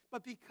grit,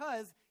 but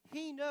because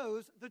he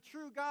knows the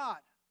true God.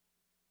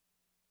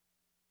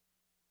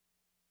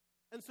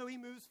 And so he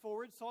moves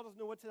forward. Saul doesn't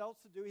know what else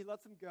to do. He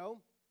lets him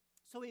go.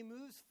 So he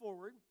moves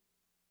forward.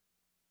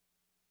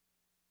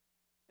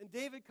 And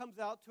David comes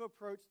out to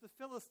approach the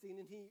Philistine,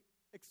 and he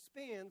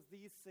expands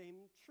these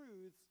same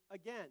truths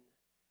again.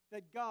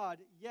 That God,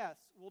 yes,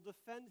 will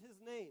defend his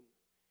name,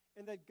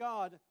 and that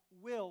God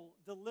will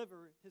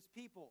deliver his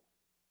people.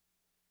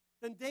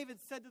 Then David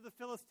said to the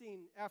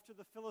Philistine, after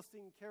the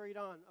Philistine carried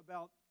on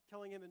about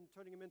killing him and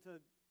turning him into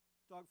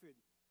dog food,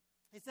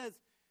 he says,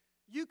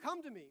 "You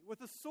come to me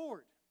with a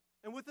sword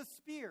and with a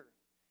spear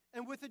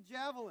and with a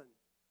javelin,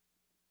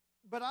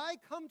 but I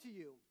come to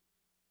you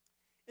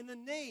in the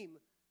name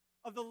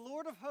of the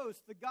Lord of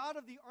hosts, the God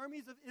of the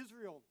armies of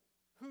Israel,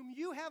 whom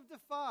you have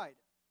defied.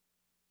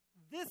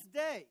 This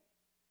day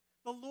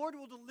the Lord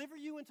will deliver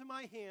you into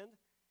my hand,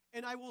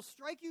 and I will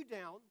strike you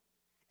down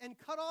and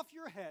cut off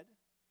your head,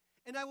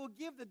 and I will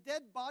give the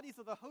dead bodies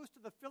of the host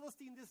of the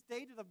Philistine this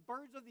day to the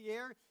birds of the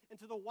air and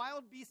to the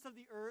wild beasts of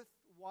the earth."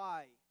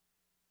 Why?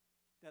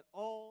 That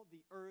all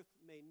the earth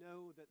may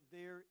know that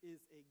there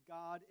is a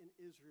God in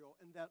Israel,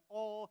 and that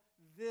all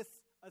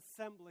this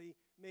assembly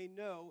may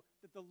know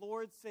that the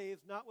Lord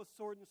saves not with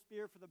sword and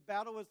spear, for the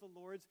battle is the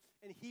Lord's,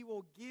 and he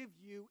will give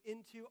you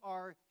into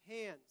our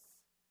hands.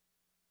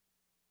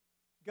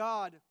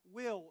 God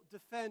will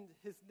defend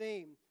his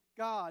name.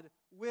 God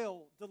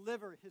will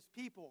deliver his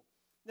people.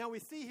 Now we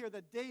see here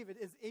that David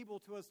is able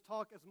to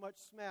talk as much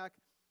smack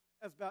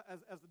as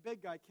the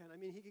big guy can. I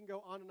mean, he can go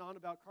on and on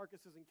about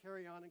carcasses and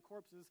carry on and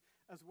corpses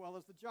as well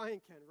as the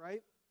giant can,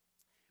 right?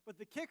 But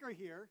the kicker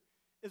here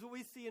is what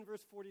we see in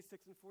verse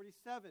 46 and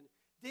 47.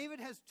 David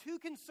has two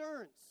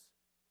concerns.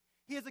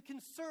 He has a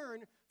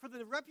concern for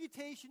the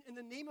reputation and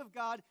the name of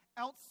God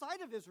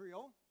outside of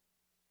Israel,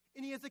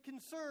 and he has a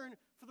concern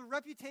for the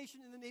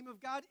reputation and the name of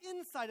God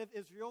inside of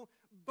Israel.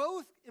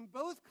 In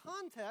both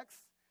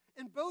contexts,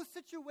 in both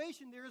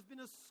situations, there has been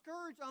a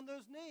scourge on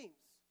those names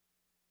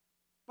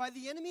by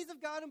the enemies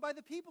of God and by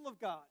the people of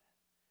God.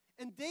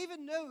 And David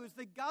knows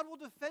that God will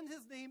defend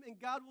his name and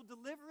God will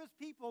deliver his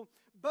people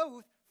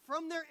both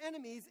from their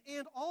enemies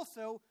and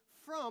also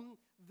from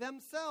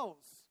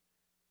themselves.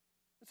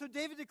 And so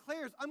David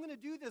declares, "I'm going to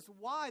do this."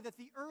 Why? That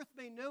the earth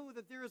may know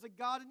that there is a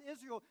God in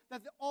Israel,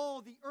 that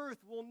all the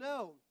earth will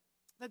know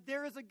that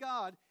there is a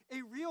God,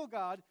 a real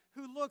God,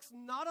 who looks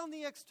not on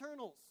the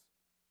externals,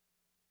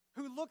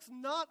 who looks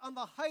not on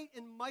the height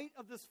and might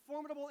of this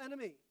formidable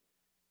enemy.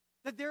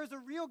 That there is a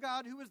real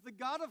God who is the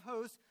God of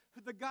hosts,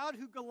 the God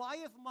who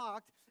Goliath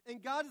mocked,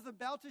 and God is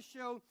about to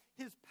show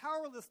his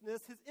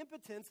powerlessness, his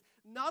impotence,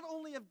 not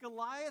only of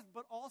Goliath,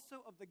 but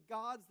also of the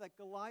gods that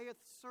Goliath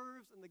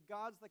serves and the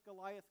gods that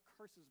Goliath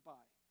curses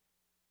by.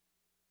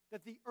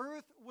 That the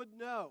earth would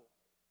know,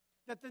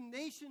 that the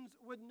nations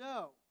would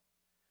know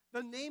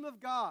the name of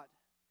God,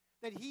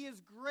 that he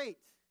is great,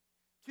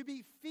 to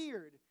be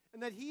feared,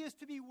 and that he is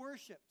to be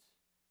worshipped.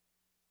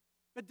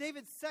 But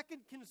David's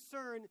second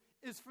concern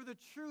is for the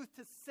truth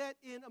to set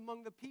in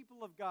among the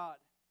people of God.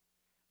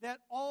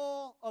 That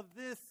all of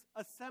this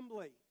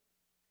assembly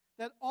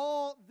of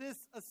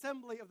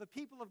the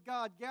people of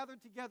God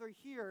gathered together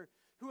here,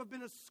 who have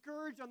been a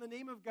scourge on the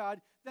name of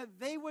God, that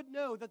they would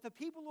know, that the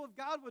people of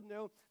God would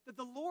know, that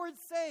the Lord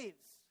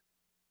saves.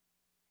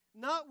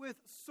 Not with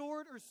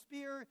sword or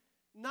spear,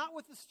 not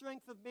with the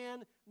strength of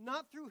man,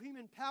 not through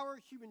human power,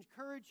 human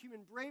courage,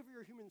 human bravery,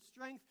 or human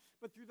strength,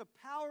 but through the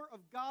power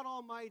of God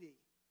Almighty,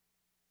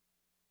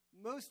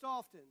 most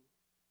often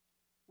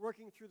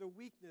working through the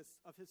weakness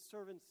of his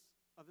servants.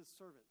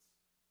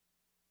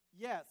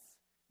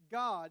 Yes,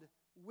 God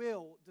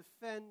will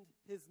defend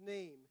his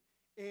name,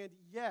 and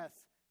yes,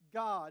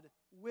 God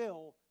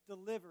will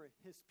deliver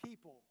his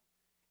people,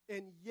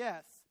 and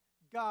yes,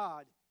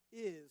 God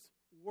is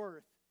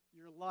worth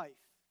your life.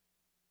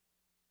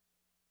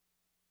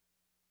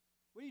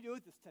 What do you do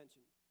with this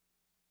tension?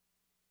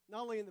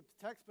 Not only in the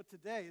text, but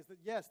today, is that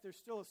yes, there's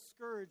still a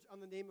scourge on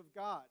the name of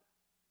God.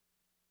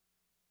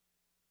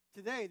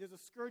 Today, there's a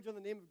scourge on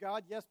the name of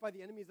God, yes, by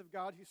the enemies of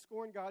God who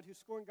scorn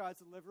God's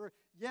deliverer.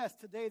 Yes,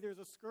 today there's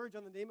a scourge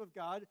on the name of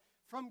God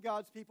from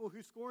God's people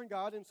who scorn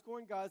God and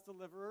scorn God's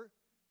deliverer.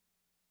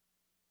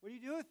 What do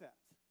you do with that?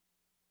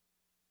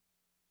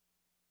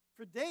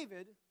 For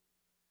David,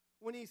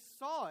 when he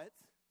saw it,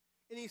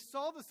 and he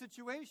saw the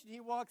situation,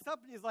 he walks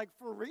up and he's like,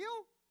 "For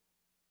real?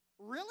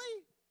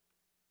 Really?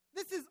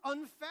 This is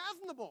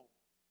unfathomable.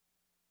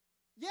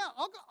 Yeah,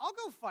 I'll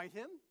go fight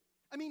him.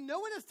 I mean, no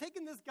one has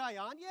taken this guy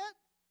on yet.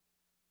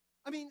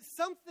 I mean,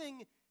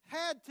 something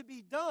had to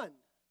be done.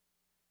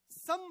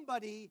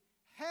 Somebody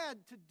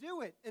had to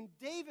do it, and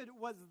David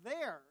was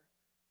there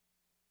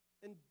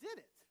and did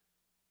it."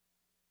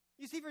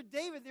 You see, for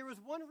David, there was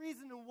one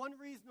reason and one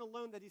reason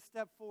alone that he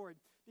stepped forward,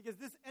 because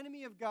this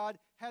enemy of God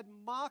had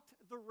mocked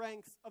the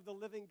ranks of the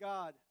living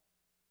God.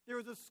 There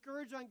was a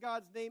scourge on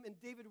God's name, and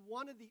David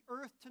wanted the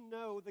earth to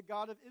know the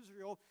God of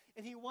Israel,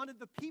 and he wanted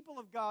the people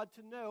of God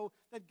to know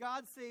that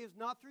God saves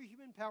not through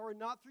human power,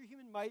 not through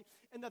human might,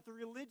 and that the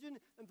religion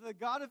and the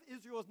God of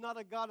Israel is not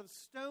a God of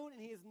stone,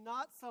 and he is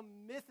not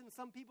some myth in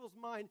some people's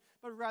mind,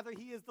 but rather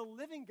he is the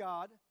living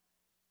God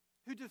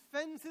who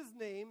defends his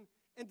name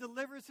and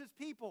delivers his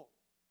people.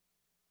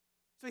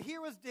 So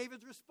here was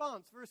David's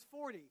response, verse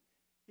 40.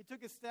 He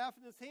took his staff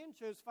in his hand,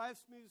 chose 5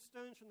 smooth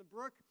stones from the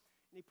brook,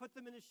 and he put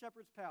them in his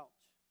shepherd's pouch.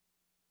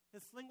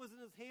 His sling was in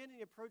his hand, and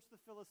he approached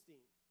the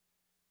Philistine.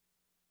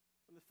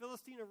 When the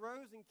Philistine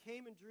arose and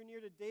came and drew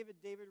near to David,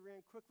 David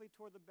ran quickly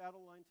toward the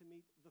battle line to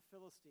meet the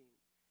Philistine.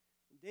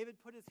 And David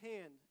put his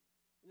hand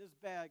in his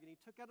bag, and he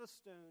took out a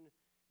stone,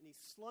 and he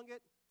slung it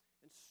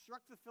and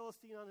struck the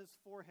Philistine on his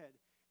forehead.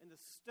 And the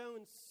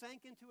stone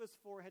sank into his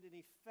forehead, and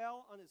he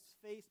fell on his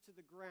face to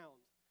the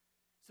ground.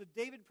 So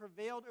David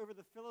prevailed over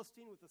the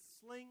Philistine with a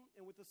sling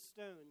and with a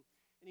stone,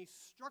 and he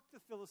struck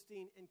the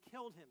Philistine and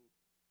killed him.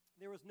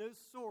 There was no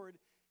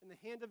sword in the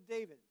hand of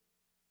David.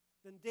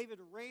 Then David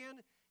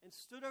ran and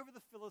stood over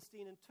the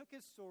Philistine and took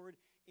his sword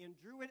and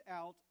drew it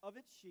out of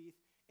its sheath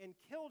and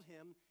killed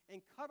him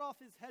and cut off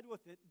his head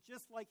with it,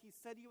 just like he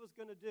said he was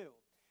going to do.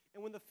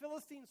 And when the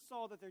Philistines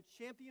saw that their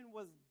champion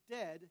was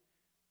dead,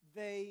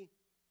 they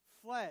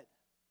fled.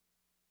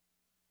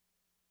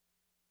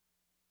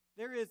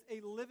 There is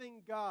a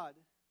living God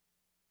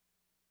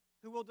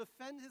who will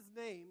defend his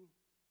name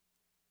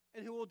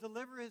and who will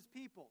deliver his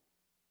people.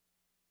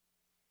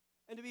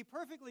 And to be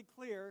perfectly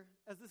clear,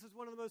 as this is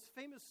one of the most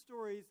famous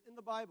stories in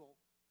the Bible,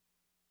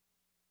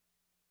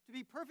 to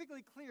be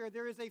perfectly clear,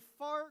 there is a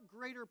far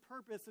greater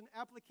purpose and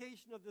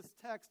application of this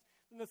text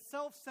than the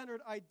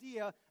self-centered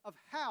idea of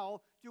how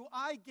do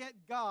I get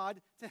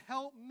God to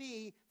help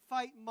me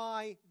fight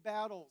my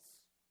battles.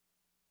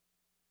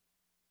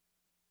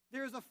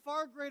 There is a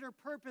far greater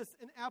purpose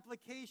and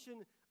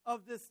application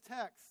of this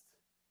text.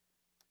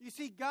 You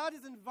see, God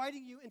is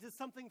inviting you into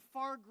something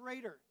far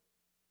greater.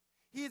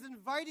 He is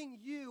inviting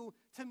you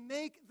to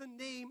make the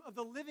name of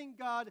the living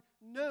God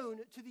known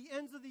to the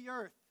ends of the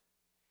earth.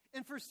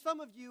 And for some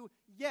of you,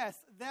 yes,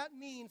 that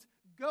means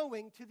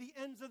going to the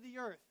ends of the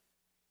earth.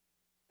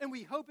 And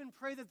we hope and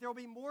pray that there will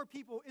be more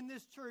people in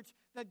this church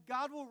that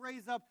God will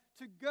raise up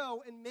to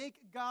go and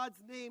make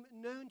God's name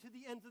known to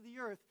the ends of the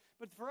earth.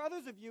 But for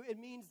others of you, it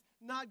means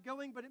not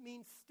going, but it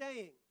means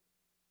staying.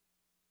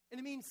 And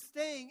it means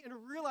staying and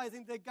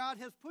realizing that God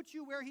has put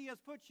you where he has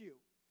put you.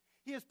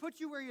 He has put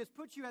you where he has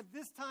put you at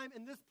this time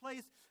and this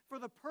place for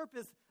the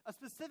purpose, a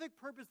specific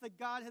purpose that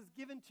God has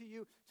given to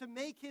you to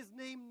make his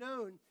name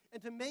known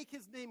and to make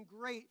his name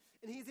great.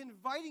 And he's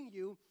inviting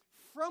you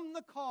from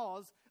the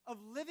cause of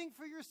living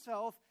for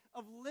yourself,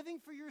 of living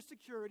for your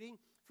security,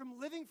 from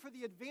living for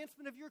the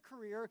advancement of your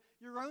career,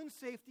 your own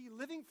safety,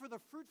 living for the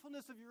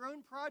fruitfulness of your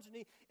own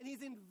progeny. And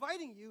he's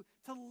inviting you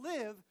to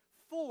live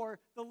for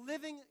the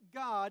living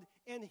God,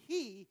 and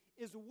he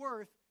is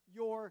worth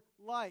your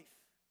life.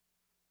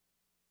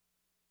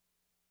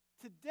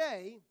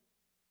 Today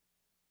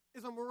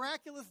is a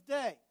miraculous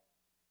day.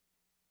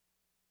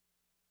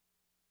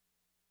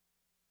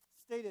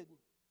 Stated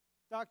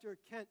Dr.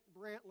 Kent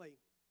Brantley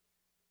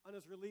on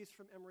his release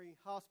from Emory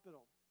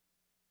Hospital.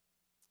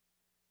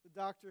 The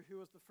doctor who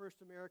was the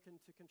first American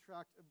to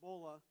contract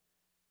Ebola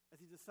as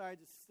he decided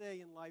to stay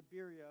in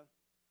Liberia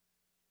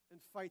and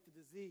fight the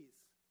disease.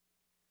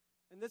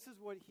 And this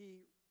is what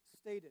he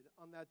stated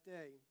on that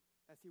day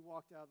as he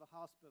walked out of the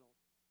hospital.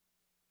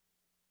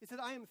 He said,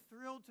 "I am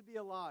thrilled to be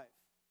alive,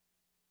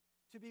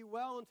 to be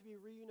well, and to be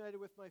reunited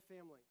with my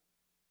family.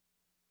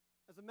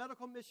 As a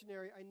medical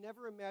missionary, I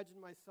never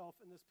imagined myself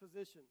in this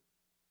position.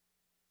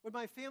 When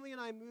my family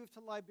and I moved to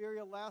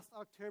Liberia last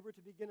October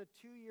to begin a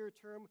 2-year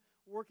term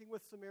working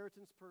with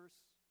Samaritan's Purse,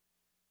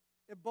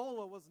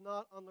 Ebola was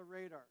not on the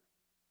radar.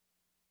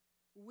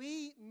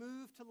 We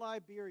moved to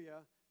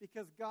Liberia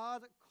because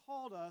God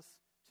called us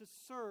to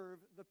serve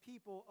the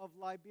people of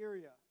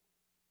Liberia.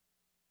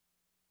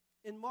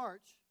 In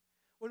March,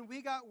 when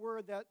we got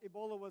word that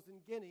Ebola was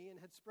in Guinea and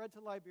had spread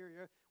to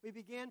Liberia, we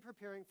began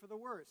preparing for the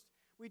worst.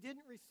 We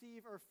didn't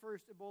receive our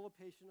first Ebola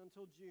patient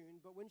until June,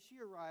 but when she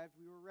arrived,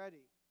 we were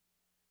ready.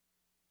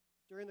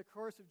 During the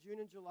course of June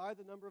and July,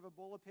 the number of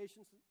Ebola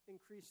patients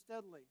increased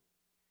steadily,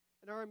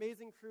 and our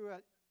amazing crew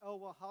at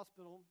Elwa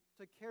Hospital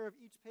took care of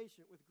each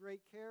patient with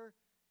great care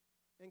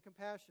and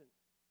compassion.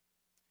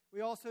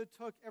 We also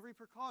took every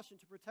precaution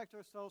to protect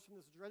ourselves from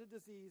this dreaded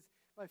disease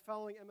by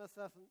following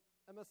MSF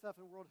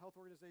and World Health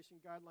Organization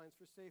guidelines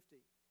for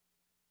safety.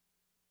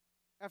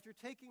 After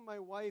taking my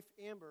wife,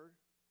 Amber,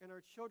 and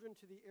our children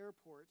to the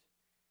airport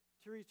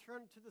to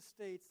return to the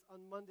States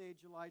on Monday,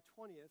 July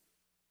 20th,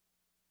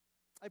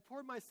 I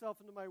poured myself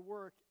into my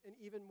work, and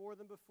even more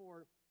than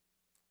before,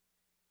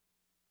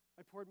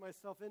 I poured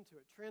myself into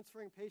it,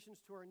 transferring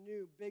patients to our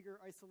new, bigger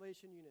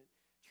isolation unit,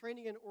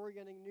 training and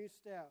orienting new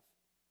staff,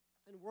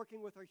 and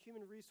working with our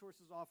human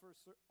resources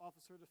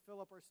officer to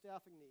fill up our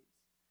staffing needs.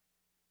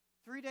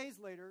 3 days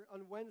later,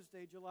 on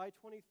Wednesday, July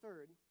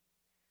 23rd,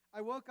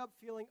 I woke up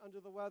feeling under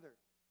the weather.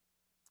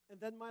 And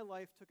then my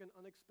life took an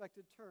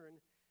unexpected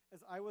turn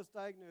as I was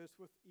diagnosed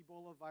with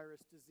Ebola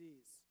virus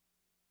disease.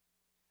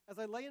 As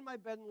I lay in my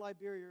bed in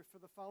Liberia for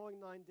the following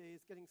 9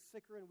 days, getting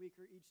sicker and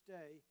weaker each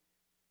day,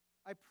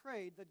 I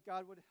prayed that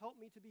God would help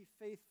me to be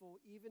faithful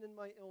even in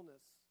my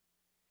illness.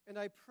 And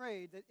I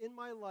prayed that in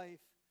my life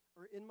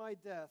or in my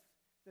death,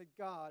 that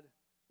God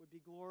would be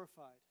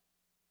glorified.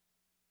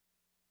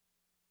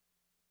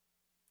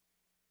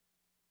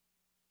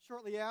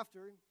 Shortly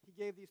after, he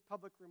gave these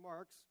public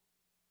remarks.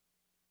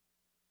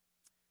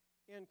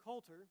 Ann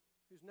Coulter,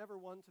 who's never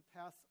one to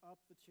pass up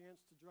the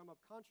chance to drum up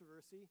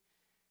controversy,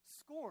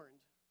 scorned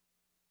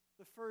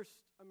the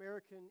first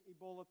American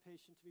Ebola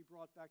patient to be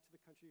brought back to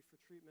the country for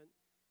treatment,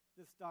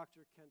 this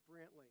Dr. Kent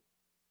Brantley.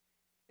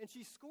 And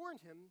she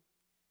scorned him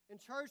and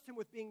charged him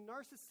with being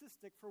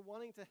narcissistic for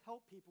wanting to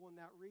help people in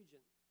that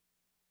region.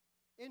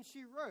 And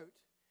she wrote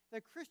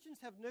that Christians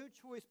have no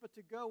choice but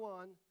to go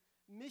on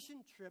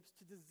mission trips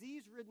to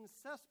disease-ridden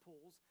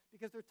cesspools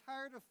because they're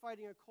tired of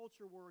fighting a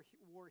culture war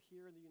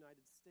here in the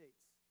United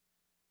States.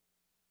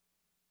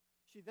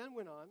 She then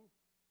went on,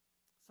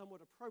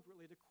 somewhat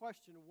appropriately, to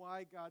question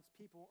why God's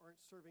people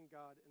aren't serving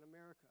God in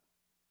America.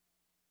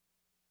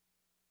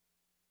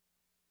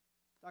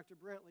 Dr.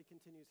 Brantley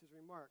continues his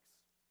remarks.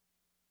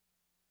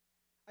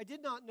 I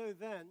did not know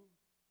then,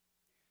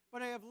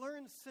 but I have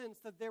learned since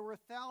that there were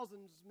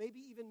thousands, maybe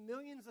even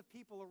millions of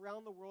people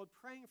around the world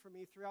praying for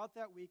me throughout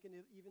that week and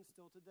even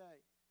still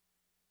today.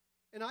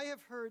 And I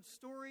have heard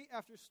story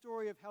after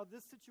story of how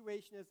this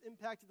situation has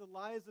impacted the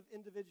lives of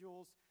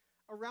individuals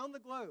around the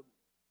globe,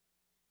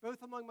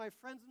 both among my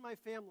friends and my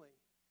family,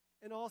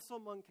 and also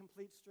among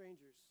complete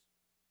strangers.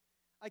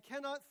 I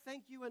cannot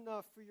thank you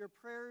enough for your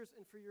prayers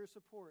and for your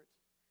support.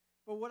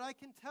 But what I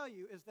can tell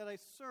you is that I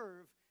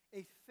serve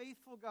a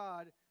faithful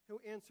God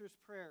who answers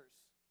prayers.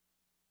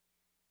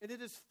 And it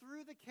is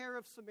through the care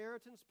of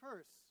Samaritan's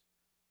Purse,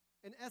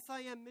 an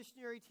SIM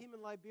missionary team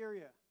in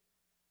Liberia,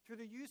 through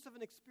the use of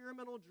an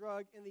experimental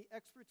drug and the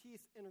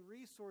expertise and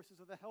resources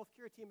of the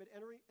healthcare team at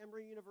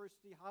Emory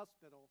University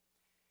Hospital,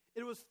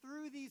 it was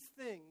through these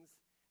things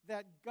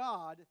that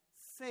God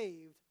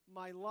saved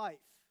my life.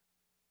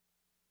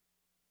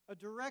 A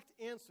direct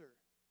answer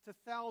to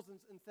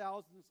thousands and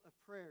thousands of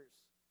prayers.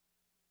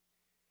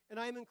 And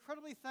I am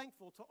incredibly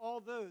thankful to all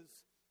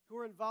those who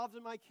were involved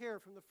in my care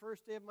from the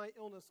first day of my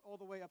illness all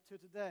the way up to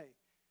today,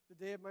 the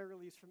day of my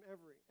release from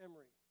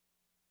Emory.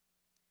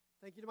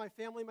 Thank you to my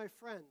family, my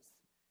friends,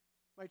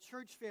 my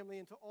church family,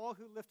 and to all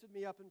who lifted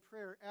me up in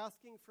prayer,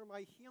 asking for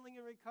my healing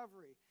and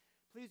recovery.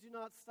 Please do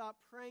not stop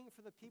praying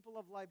for the people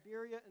of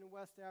Liberia and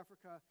West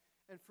Africa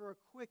and for a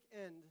quick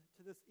end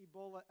to this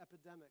Ebola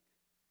epidemic.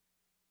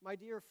 My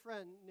dear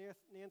friend,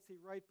 Nancy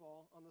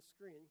Wrightball, on the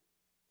screen,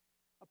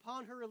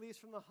 upon her release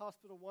from the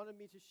hospital, wanted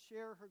me to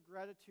share her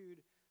gratitude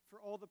for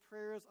all the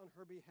prayers on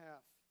her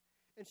behalf.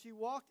 And she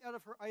walked out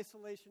of her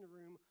isolation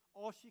room.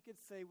 All she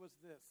could say was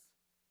this: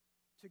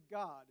 to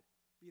God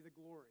be the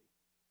glory.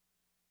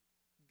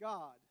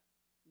 God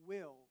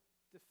will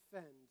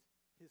defend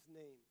his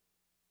name.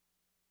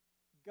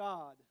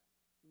 God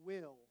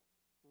will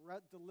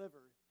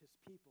deliver his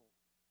people.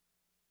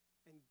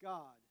 And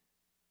God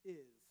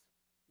is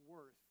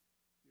worth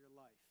your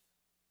life.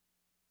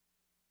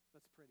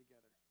 Let's pray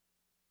together.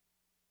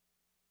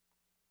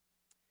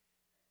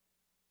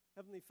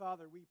 Heavenly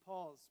Father, we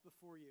pause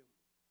before you.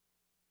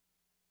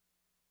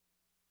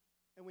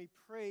 And we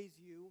praise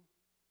you.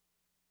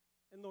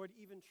 And Lord,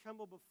 even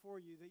tremble before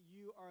you that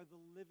you are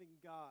the living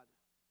God.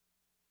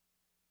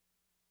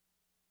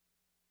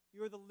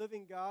 You are the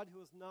living God who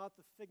is not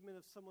the figment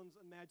of someone's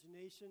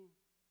imagination,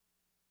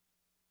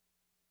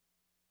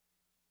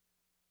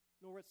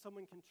 nor what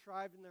someone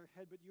contrived in their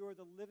head, but you are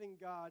the living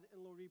God.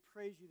 And Lord, we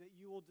praise you that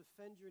you will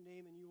defend your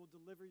name and you will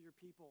deliver your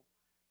people.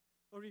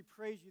 Lord, we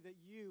praise you that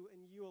you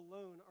and you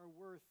alone are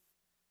worth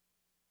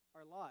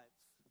our lives.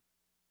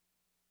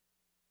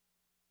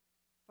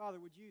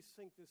 Father, would you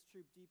sink this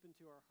truth deep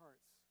into our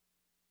hearts?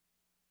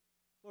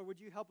 Lord,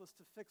 would you help us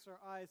to fix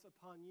our eyes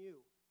upon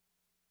you?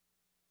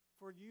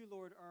 For you,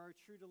 Lord, are our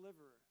true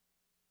deliverer.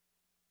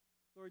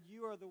 Lord,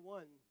 you are the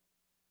one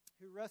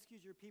who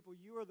rescues your people.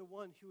 You are the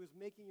one who is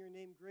making your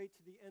name great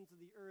to the ends of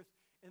the earth,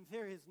 and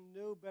there is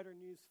no better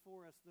news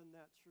for us than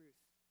that truth.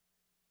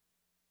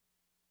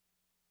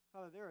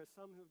 Father, there are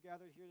some who have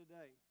gathered here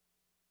today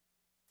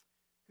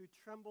who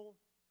tremble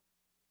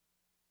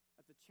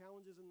at the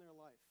challenges in their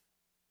life.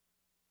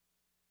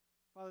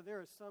 Father,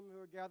 there are some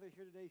who are gathered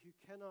here today who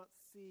cannot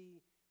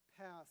see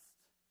past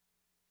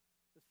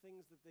the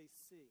things that they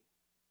see.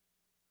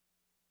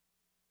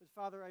 But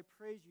Father, I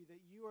praise you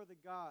that you are the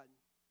God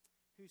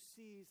who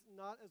sees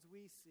not as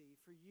we see,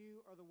 for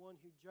you are the one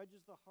who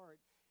judges the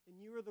heart,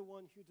 and you are the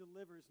one who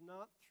delivers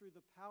not through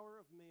the power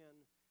of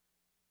man,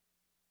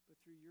 but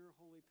through your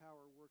holy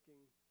power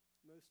working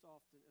most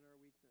often in our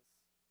weakness.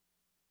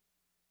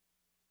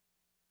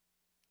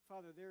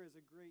 Father, there is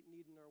a great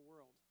need in our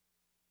world.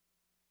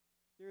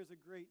 There is a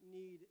great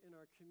need in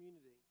our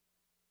community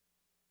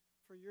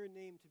for your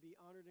name to be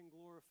honored and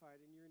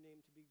glorified and your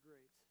name to be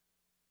great.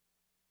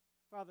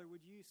 Father,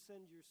 would you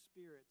send your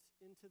Spirit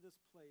into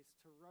this place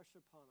to rush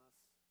upon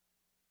us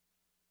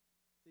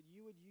that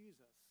you would use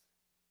us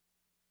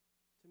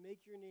to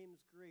make your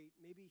names great,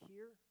 maybe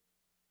here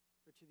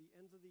or to the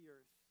ends of the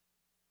earth,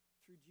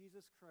 through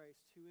Jesus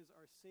Christ, who is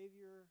our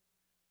Savior,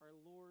 our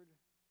Lord,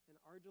 and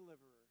our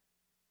deliverer.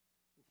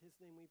 In his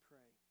name we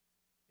pray.